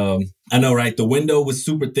 And I know, right? The window was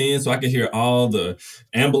super thin, so I could hear all the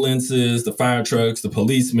ambulances, the fire trucks, the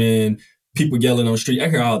policemen, people yelling on the street. I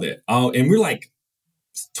hear all that. And we're like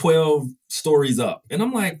 12 stories up. And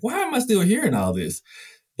I'm like, why am I still hearing all this?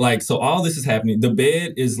 Like, so all this is happening. The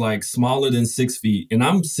bed is like smaller than 6 feet and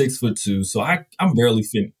I'm 6'2". So I'm barely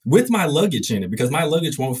fitting with my luggage in it because my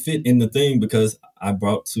luggage won't fit in the thing because I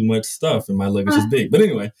brought too much stuff and my luggage is big. But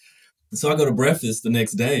anyway, so I go to breakfast the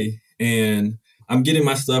next day and I'm getting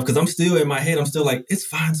my stuff because I'm still in my head. I'm still like, it's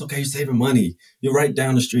fine. It's okay. You're saving money. You're right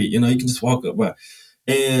down the street. You know, you can just walk up.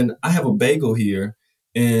 And I have a bagel here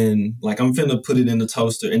and like, I'm finna put it in the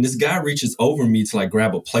toaster. And this guy reaches over me to like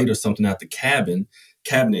grab a plate or something out the cabinet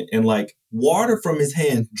and like water from his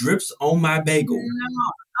hand drips on my bagel.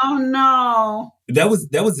 No. Oh no. That was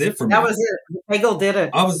it for me. That was it. The bagel did it.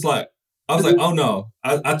 I was like, oh no.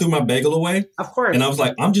 I threw my bagel away. Of course. And I was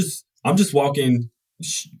like, I'm just walking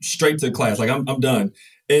straight to class. Like I'm done.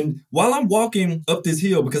 And while I'm walking up this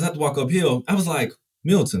hill, because I have to walk uphill, I was like,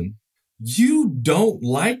 Milton, you don't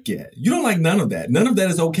like it. You don't like none of that. None of that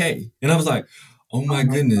is okay. And I was like, oh my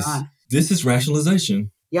goodness, God. This is rationalization.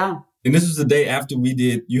 Yeah. And this was the day after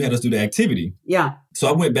you had us do the activity. Yeah. So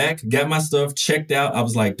I went back, got my stuff, checked out. I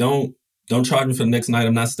was like, don't charge me for the next night.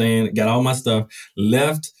 I'm not staying. Got all my stuff,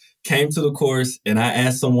 left, came to the course, and I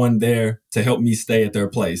asked someone there to help me stay at their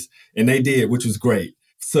place. And they did, which was great.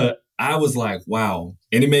 So I was like, wow.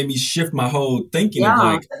 And it made me shift my whole thinking of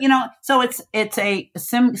like... You know, so it's a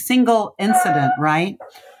single incident, right?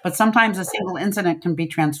 But sometimes a single incident can be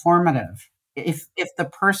transformative. If the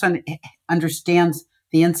person understands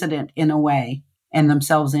the incident in a way and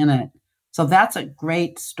themselves in it. So that's a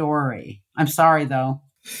great story. I'm sorry, though.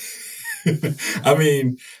 I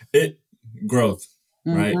mean, growth,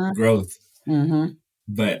 right? Mm-hmm. Growth. Mm-hmm.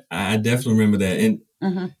 But I definitely remember that.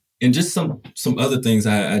 And just some other things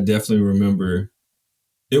I definitely remember.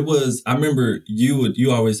 I remember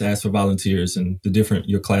you always ask for volunteers and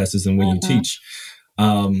your classes and when you teach.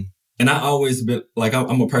 And I always been like,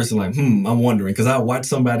 I'm a person like, I'm wondering, because I watch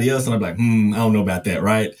somebody else and I'm like, I don't know about that,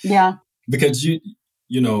 right? Yeah. Because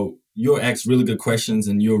you'll ask really good questions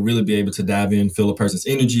and you'll really be able to dive in, feel a person's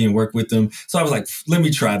energy and work with them. So I was like, let me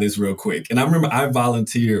try this real quick. And I remember I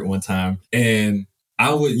volunteered one time and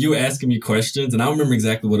you were asking me questions and I don't remember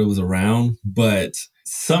exactly what it was around, but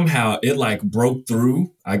somehow it like broke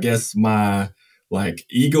through, I guess, my like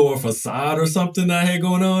ego or facade or something that I had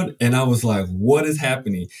going on. And I was like, what is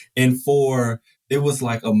happening? And it was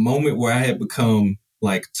like a moment where I had become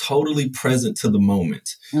like totally present to the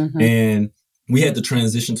moment. Mm-hmm. And we had to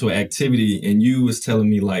transition to an activity and you was telling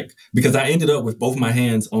me like, because I ended up with both my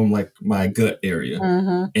hands on like my gut area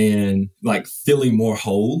and like feeling more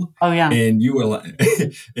whole. Oh yeah. And you were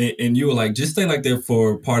like, just stay like that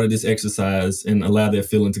for part of this exercise and allow that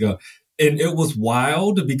feeling to go. And it was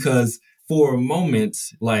wild because for a moment,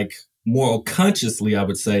 like more consciously, I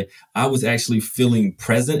would say, I was actually feeling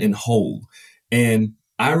present and whole. And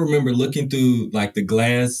I remember looking through like the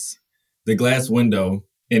glass window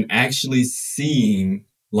and actually seeing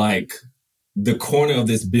like the corner of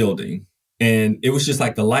this building. And it was just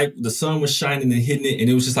like the sun was shining and hitting it. And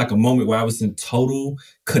it was just like a moment where I was in total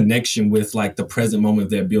connection with like the present moment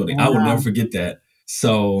of that building. Wow. I will never forget that.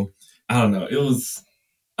 So I don't know.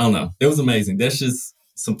 It was amazing. That's just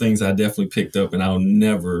some things I definitely picked up and I'll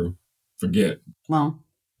never forget. Well,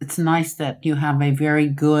 it's nice that you have a very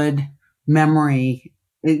good memory,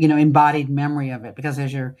 embodied memory of it, because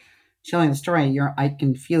as you're telling the story, I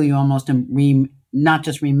can feel you almost not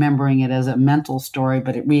just remembering it as a mental story,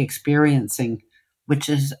 but re-experiencing, which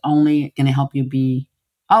is only going to help you be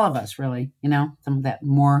all of us, really, some of that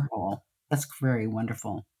more whole. That's very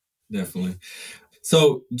wonderful. Definitely.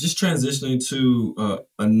 So just transitioning to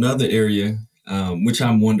another area, which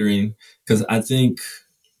I'm wondering, because I think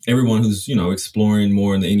everyone who's, exploring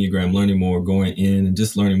more in the Enneagram, learning more, going in and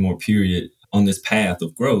just learning more, period, on this path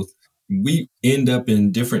of growth, we end up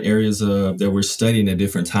in different areas of that we're studying at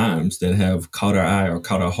different times that have caught our eye or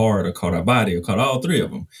caught our heart or caught our body or caught all three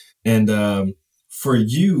of them. And for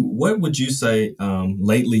you, what would you say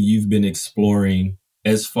lately you've been exploring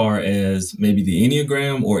as far as maybe the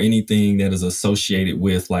Enneagram or anything that is associated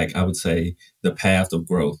with, like, I would say, the path of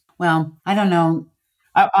growth? Well, I don't know.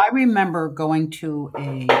 I remember going to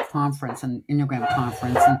a conference, an Enneagram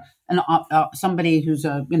conference, and somebody who's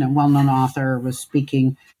a well-known author was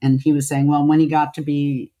speaking, and he was saying, well, when he got to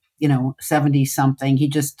be 70 something, he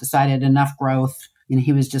just decided enough growth,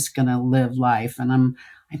 he was just going to live life. And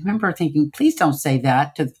I remember thinking, please don't say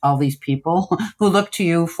that to all these people who look to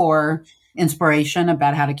you for inspiration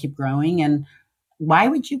about how to keep growing. And why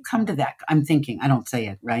would you come to that? I'm thinking, I don't say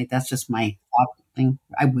it, right? That's just my thought thing.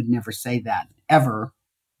 I would never say that ever.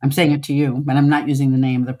 I'm saying it to you, but I'm not using the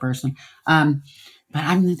name of the person. But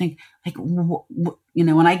I'm thinking, like,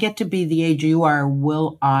 when I get to be the age you are,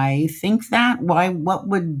 will I think that? Why?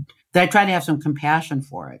 I try to have some compassion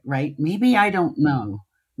for it, right? Maybe I don't know.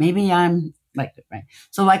 Maybe I'm like, right.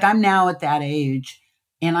 So like, I'm now at that age,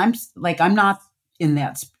 and I'm not in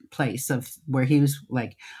that place of where he was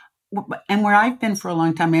like, and where I've been for a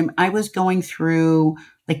long time. I was going through,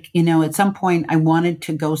 like, at some point I wanted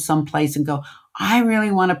to go someplace and go, I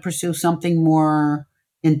really want to pursue something more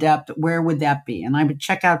in depth. Where would that be? And I would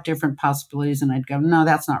check out different possibilities, and I'd go, no,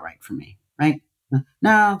 that's not right for me. Right?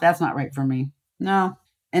 No, that's not right for me. No.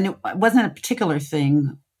 And it wasn't a particular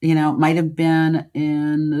thing, it might have been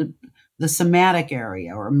in the somatic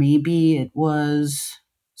area, or maybe it was,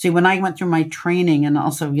 when I went through my training and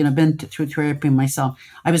also, been through therapy myself,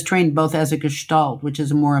 I was trained both as a Gestalt, which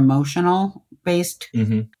is a more emotional based,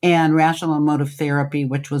 and rational emotive therapy,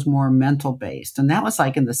 which was more mental based. And that was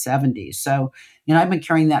like in the 70s. So, I've been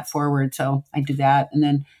carrying that forward. So I do that. And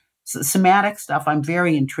then somatic stuff, I'm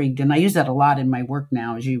very intrigued. And I use that a lot in my work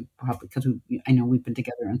now, as you probably, because I know we've been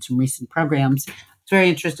together in some recent programs. It's very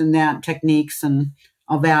interested in that, techniques and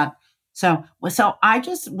all that. So I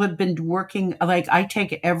just have been working, like, I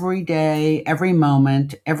take every day, every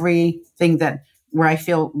moment, everything where I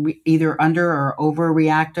feel either under or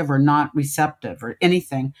overreactive or not receptive or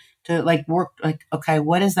anything, to like work, like, okay,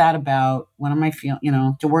 what is that about? What am I feeling,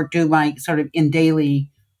 to do my sort of in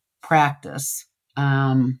daily practice.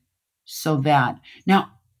 So that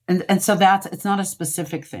now, and so it's not a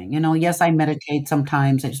specific thing, yes, I meditate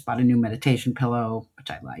sometimes. I just bought a new meditation pillow,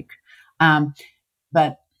 which I like.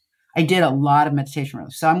 But I did a lot of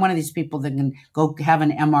meditation. So I'm one of these people that can go have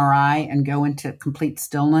an MRI and go into complete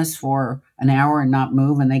stillness for an hour and not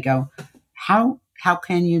move. And they go, how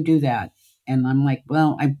can you do that? And I'm like,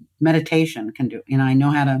 well, meditation can do, I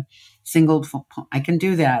know how to I can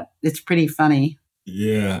do that. It's pretty funny.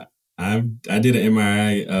 Yeah. I did an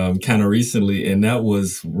MRI kind of recently, and that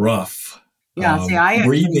was rough. Yeah. I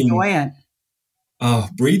breathing, enjoy it.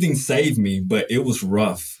 Breathing saved me, but it was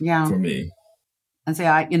rough for me. And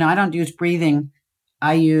I don't use breathing.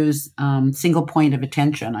 I use single point of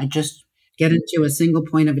attention. I just get into a single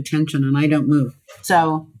point of attention and I don't move.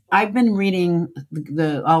 So I've been reading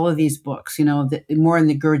all of these books, more in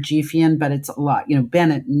the Gurdjieffian, but it's a lot,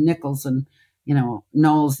 Bennett and Nichols and,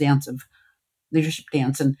 Noel's Dance of Leadership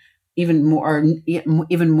Dance, and even more,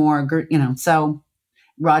 so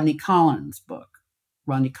Rodney Collins's book,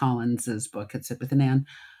 it's with an N.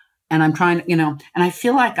 And I'm trying, and I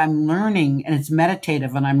feel like I'm learning, and it's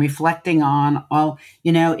meditative, and I'm reflecting on all,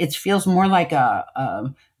 it feels more like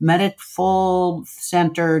a full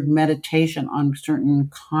centered meditation on certain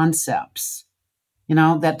concepts,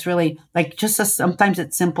 that's really like sometimes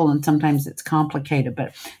it's simple and sometimes it's complicated,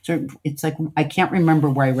 but it's like, I can't remember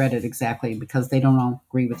where I read it exactly because they don't all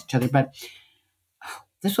agree with each other, but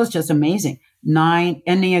this was just amazing. 9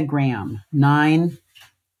 Enneagram, 9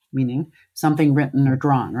 meaning something written or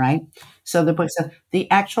drawn, right? So the book says the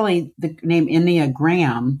name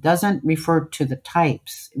Enneagram doesn't refer to the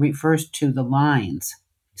types; it refers to the lines.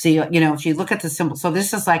 See, if you look at the symbol, so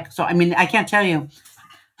this is like, I can't tell you.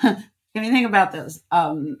 If you think about this,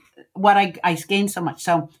 what I gained so much.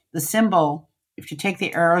 So the symbol, if you take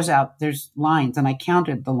the arrows out, there's lines, and I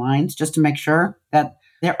counted the lines just to make sure that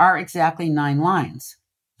there are exactly 9 lines.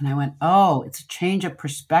 And I went, oh, it's a change of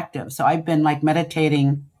perspective. So I've been like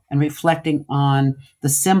meditating and reflecting on the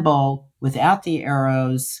symbol without the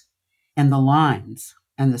arrows and the lines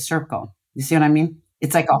and the circle. You see what I mean?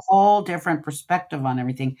 It's like a whole different perspective on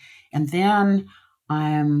everything. And then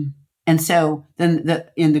in the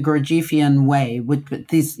Gurdjieffian way, with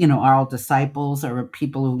these, are all disciples or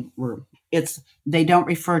people who were, they don't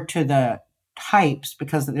refer to the types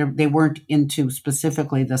because they weren't into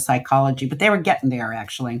specifically the psychology, but they were getting there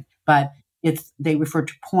actually. But they refer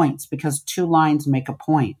to points because two lines make a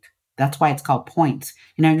point. That's why it's called points.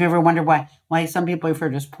 You ever wonder why some people refer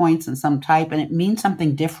to it as points and some type, and it means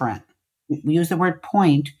something different. We use the word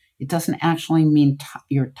point. It doesn't actually mean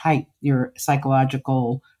your type, your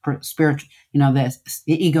psychological, spiritual, the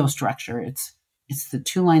ego structure. It's the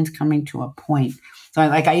two lines coming to a point. So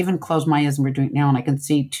I even close my eyes and we're doing it now, and I can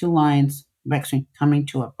see two lines actually coming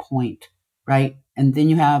to a point, right? And then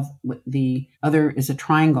you have the other is a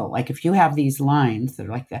triangle. Like if you have these lines that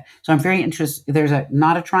are like that. So I'm very interested. There's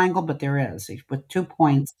not a triangle, but there is. You put 2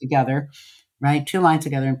 points together, right? 2 lines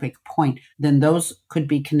together and make a point. Then those could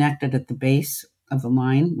be connected at the base of the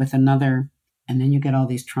line with another, and then you get all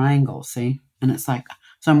these triangles, see? And it's like,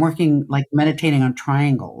 so I'm working like meditating on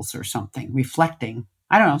triangles or something, reflecting.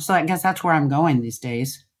 I don't know. So I guess that's where I'm going these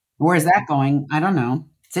days. Where is that going? I don't know.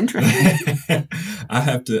 It's interesting. I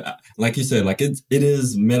have to, like you said, like it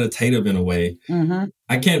is meditative in a way. Mm-hmm.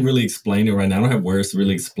 I can't really explain it right now. I don't have words to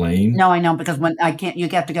really explain. No, I know, because when you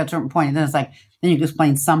have to get to a certain point, and then it's like, then you can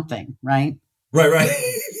explain something, right? Right.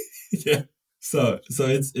 Yeah. So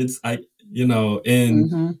it's and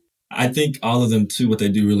Mm-hmm. I think all of them too, what they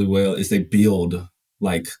do really well is they build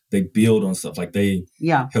on stuff. Like they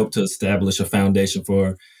help to establish a foundation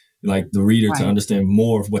for like the reader to understand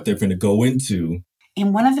more of what they're going to go into.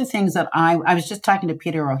 And one of the things that I was just talking to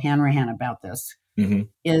Peter O'Hanrahan about this,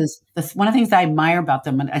 is one of the things I admire about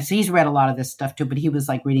them. And I see he's read a lot of this stuff too, but he was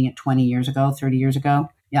like reading it 20 years ago, 30 years ago.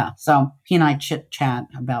 Yeah. So he and I chit chat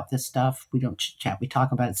about this stuff. We don't chit chat. We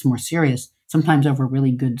talk about it. It's more serious, sometimes over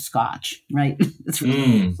really good scotch, right? It's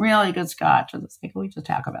really good scotch. And it's like, we just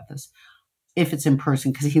talk about this if it's in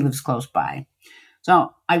person because he lives close by.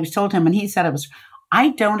 So I was told him, and he said I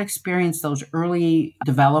don't experience those early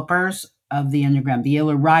developers of the Enneagram, the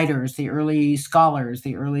early writers, the early scholars,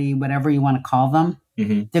 the early whatever you want to call them,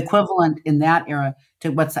 the equivalent in that era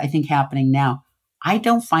to what's, I think, happening now. I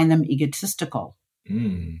don't find them egotistical.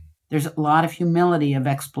 There's a lot of humility of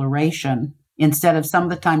exploration instead of some of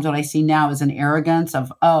the times what I see now is an arrogance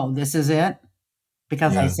of, oh, this is it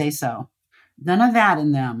because I say so. None of that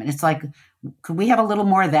in them. And it's like, could we have a little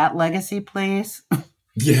more of that legacy, please?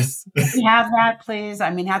 Yes. Could we have that, please?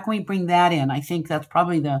 I mean, how can we bring that in? I think that's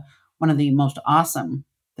probably one of the most awesome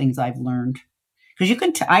things I've learned.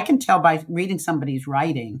 Because I can tell by reading somebody's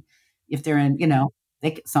writing if they're in,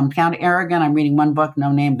 some sound arrogant. I'm reading one book,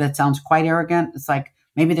 no name, that sounds quite arrogant. It's like,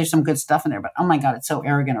 maybe there's some good stuff in there, but oh my God, it's so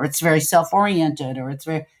arrogant, or it's very self-oriented, or it's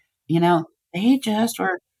very, they just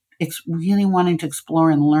were really wanting to explore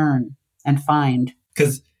and learn and find.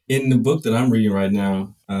 Because in the book that I'm reading right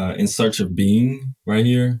now, In Search of Being, right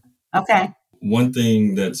here. Okay. One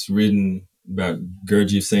thing that's written about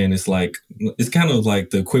Gurdjieff saying it's kind of like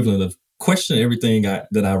the equivalent of question everything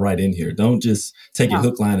that I write in here. Don't just take it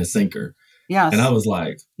hook, line, and sinker. Yes. And I was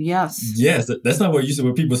like, yes, that's not what usually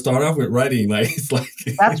when people start off with writing. Like, it's like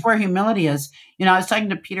that's where humility is. I was talking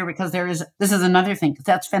to Peter because this is another thing.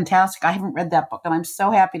 That's fantastic. I haven't read that book and I'm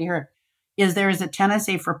so happy to hear it. There is a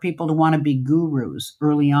tendency for people to want to be gurus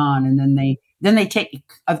early on. And then they take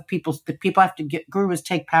other people have to get gurus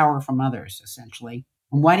take power from others essentially.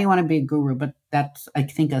 And why do you want to be a guru? But that's, I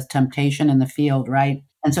think, a temptation in the field. Right.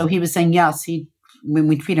 And so he was saying, yes, when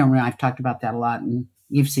we Peter and I've talked about that a lot. And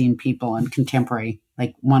you've seen people in contemporary,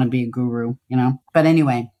 like, want to be a guru, But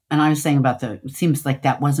anyway, and I was saying about it seems like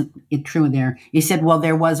that wasn't true there. He said, well,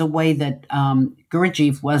 there was a way that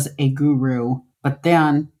Gurdjieff was a guru, but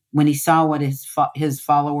then when he saw what his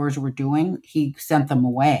followers were doing, he sent them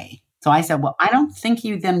away. So I said, well, I don't think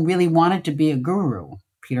he then really wanted to be a guru,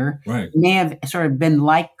 Peter. Right. He may have sort of been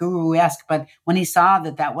like guru-esque, but when he saw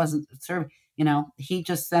that wasn't sort of, he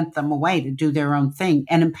just sent them away to do their own thing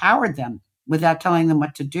and empowered them without telling them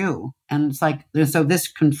what to do. And it's like, so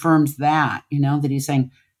this confirms that, that he's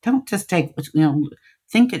saying, don't just take,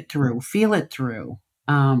 think it through, feel it through,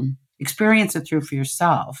 experience it through for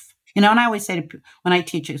yourself. And I always say when I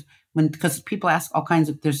teach it, because people ask all kinds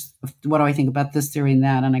of, what do I think about this theory and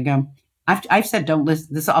that? And I go, I've said, don't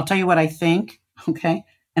listen. I'll tell you what I think. Okay.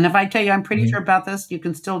 And if I tell you I'm pretty sure about this, you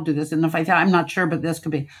can still do this. And if I tell I'm not sure, but this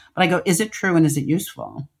could be, but I go, is it true and is it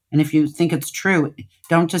useful? And if you think it's true,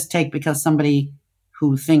 don't just take because somebody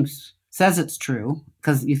who says it's true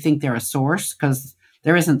because you think they're a source, because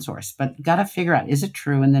there isn't source. But you got to figure out, is it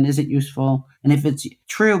true? And then is it useful? And if it's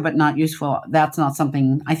true but not useful, that's not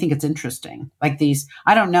something, I think it's interesting. Like these,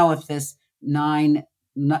 I don't know if this 9,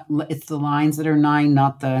 it's the lines that are 9,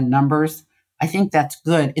 not the numbers. I think that's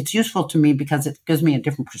good. It's useful to me because it gives me a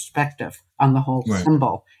different perspective on the whole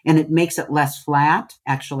symbol. And it makes it less flat,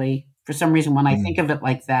 actually. For some reason, when I think of it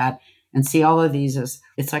like that, and see all of these as,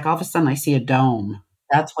 it's like all of a sudden I see a dome.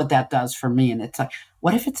 That's what that does for me. And it's like,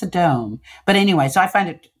 what if it's a dome? But anyway, so I find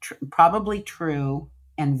it probably true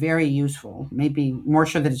and very useful. Maybe more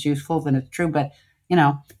sure that it's useful than it's true. But,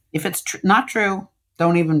 if it's not true,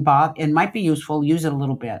 don't even bother. It might be useful. Use it a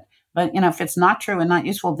little bit. But, if it's not true and not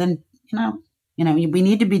useful, then, we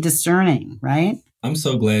need to be discerning, right? I'm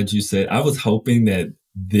so glad you said, I was hoping that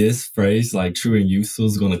this phrase, like true and useful,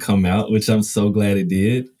 is going to come out, which I'm so glad it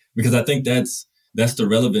did, because I think that's the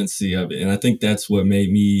relevancy of it. And I think that's what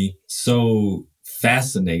made me so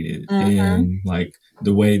fascinated in like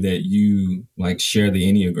the way that you like share the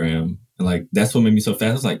Enneagram. And like, that's what made me so fast.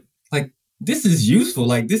 I was like, this is useful.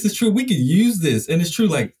 Like, this is true. We can use this. And it's true.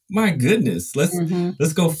 Like, my goodness, let's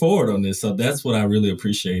go forward on this. So that's what I really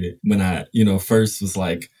appreciated when I, first was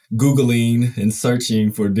like Googling and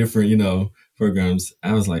searching for different, programs.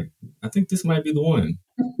 I was like, I think this might be the one.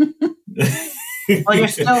 Well, you're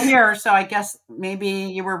still here. So I guess maybe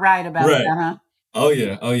you were right about that, huh? Oh,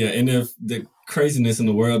 yeah. And if the craziness in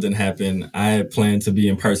the world didn't happen, I had planned to be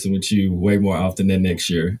in person with you way more often than next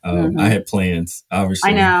year. I had plans,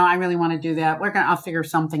 obviously. I know. I really want to do that. I'll figure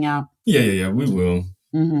something out. Yeah. We will.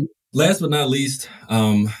 Last but not least,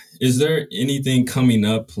 is there anything coming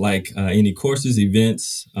up, like any courses,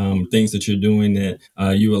 events, things that you're doing that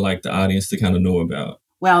you would like the audience to kind of know about?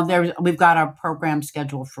 Well, we've got our program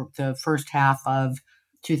scheduled for the first half of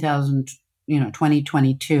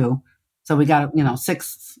 2022. So we got,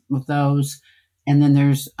 6 of those. And then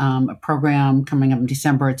there's a program coming up in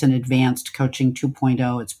December. It's an advanced coaching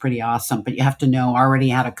 2.0. It's pretty awesome, but you have to know already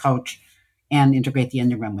how to coach and integrate the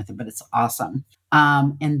Enneagram with it, but it's awesome.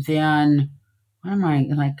 And then what am I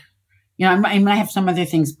like? I have some other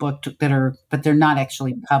things booked but they're not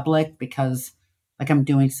actually public because like I'm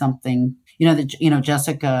doing something,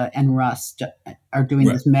 Jessica and Russ are doing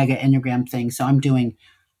this mega Enneagram thing. So I'm doing,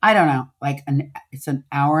 I don't know, like it's an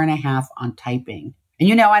hour and a half on typing.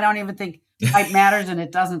 And I don't even think type matters and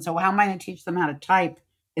it doesn't. So how am I going to teach them how to type?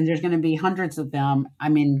 And there's going to be hundreds of them. I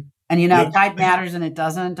mean, and type matters and it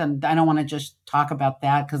doesn't. And I don't want to just talk about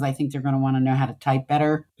that because I think they're going to want to know how to type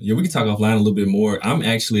better. Yeah, we can talk offline a little bit more. I'm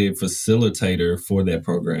actually a facilitator for that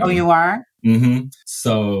program. Oh, you are? Mm-hmm.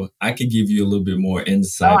 So I could give you a little bit more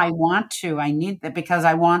insight. Oh, I want to. I need that because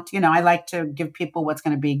I want, I like to give people what's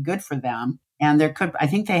going to be good for them. And I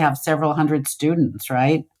think they have several hundred students,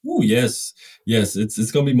 right? Oh, yes.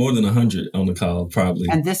 It's going to be more than 100 on the call, probably.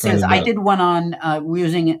 And I did one on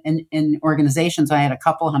using it in organizations. I had a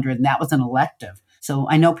couple hundred, and that was an elective. So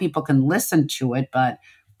I know people can listen to it, but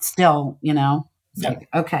still, it's like,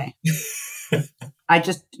 okay. I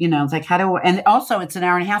just, it's like, and also it's an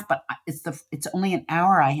hour and a half, but it's only an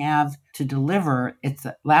hour I have to deliver. It's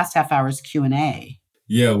the last half hour is Q&A.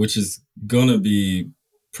 Yeah, which is going to be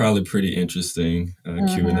probably pretty interesting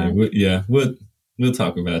Q&A. We'll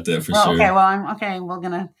talk about that for sure. Okay, well, we're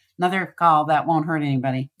going to another call that won't hurt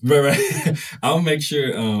anybody. Right. I'll make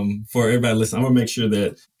sure for everybody listening, I'm going to make sure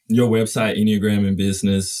that your website,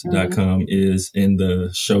 EnneagramandBusiness.com, is in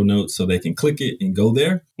the show notes so they can click it and go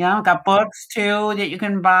there. Yeah, I've got books too that you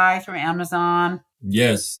can buy through Amazon.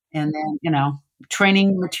 Yes. And then,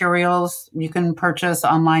 training materials you can purchase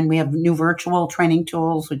online. We have new virtual training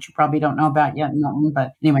tools, which you probably don't know about yet, Milton.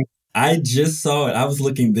 But anyway. I just saw it. I was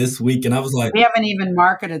looking this week and I was like. We haven't even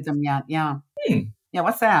marketed them yet. Yeah. Yeah,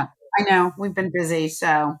 what's that? I know. We've been busy,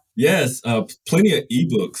 so. Yes. Plenty of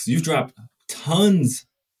ebooks. You've dropped tons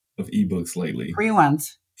of ebooks lately. Free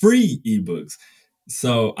ones. Free ebooks.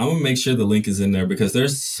 So I'm going to make sure the link is in there because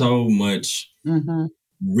there's so much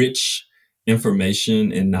rich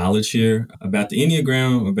information and knowledge here about the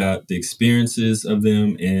Enneagram, about the experiences of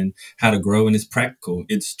them and how to grow. And it's practical.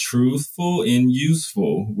 It's truthful and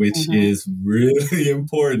useful, which is really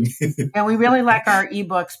important. And we really like our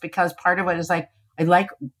ebooks because part of it is like, I like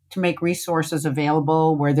to make resources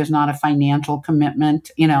available where there's not a financial commitment.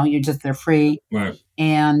 They're free. Right.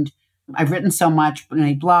 And I've written so much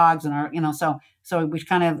in blogs and so we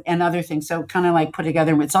kind of, and other things. So kind of like put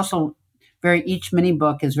together. It's also each mini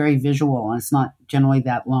book is very visual and it's not generally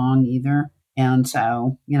that long either. And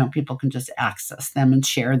so, people can just access them and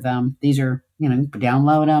share them. These are,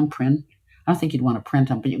 download them, print. I don't think you'd want to print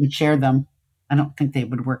them, but you can share them. I don't think they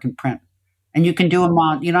would work in print. And you can do them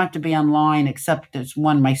you don't have to be online, except there's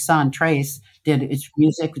one my son, Trace, did. It's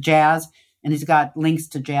music, jazz, and he's got links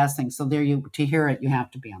to jazz things. So to hear it, you have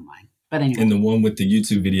to be online. But anyway. And the one with the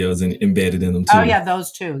YouTube videos embedded in them too. Oh yeah,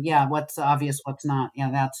 those two. Yeah, what's obvious, what's not.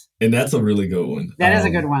 Yeah, that's a really good one. That is a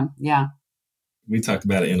good one. Yeah. We talked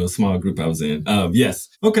about it in a small group I was in. Yes.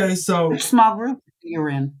 Okay, so which small group you were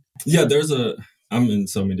in? Yeah, there's I'm in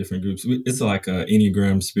so many different groups. It's like a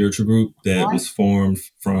Enneagram spiritual group that was formed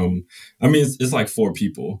from, it's like 4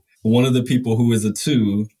 people. One of the people who is a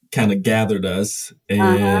 2 kind of gathered us,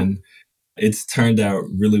 and it's turned out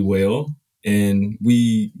really well. And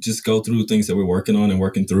we just go through things that we're working on and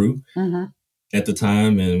working through at the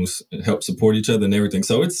time, and help support each other and everything.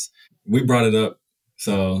 So we brought it up.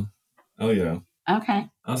 So, yeah. Okay.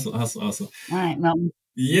 Awesome. All right, Milton.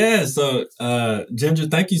 Yeah. So, Ginger,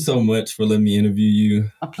 thank you so much for letting me interview you.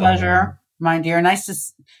 A pleasure, my dear. Nice to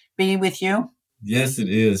be with you. Yes, it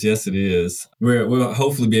is. Yes, it is. We'll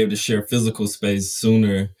hopefully be able to share physical space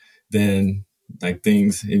sooner than like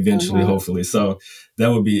things eventually, hopefully. So that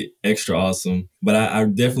would be extra awesome. But I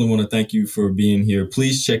definitely want to thank you for being here.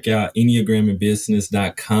 Please check out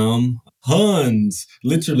EnneagramInBusiness.com.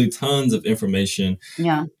 Literally tons of information,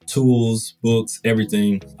 tools, books,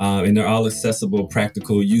 everything. And they're all accessible,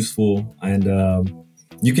 practical, useful, and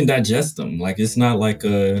you can digest them. Like, it's not like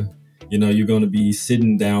you're going to be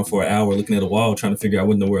sitting down for an hour looking at a wall trying to figure out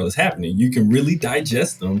what in the world is happening. You can really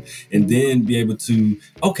digest them and then be able to,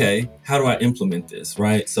 okay, how do I implement this,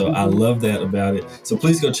 right? So I love that about it. So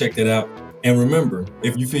please go check that out. And remember,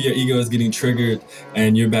 if you feel your ego is getting triggered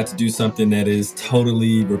and you're about to do something that is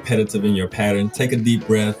totally repetitive in your pattern, take a deep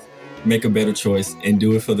breath, make a better choice, and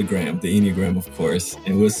do it for the gram, the Enneagram, of course.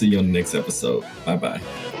 And we'll see you on the next episode. Bye-bye.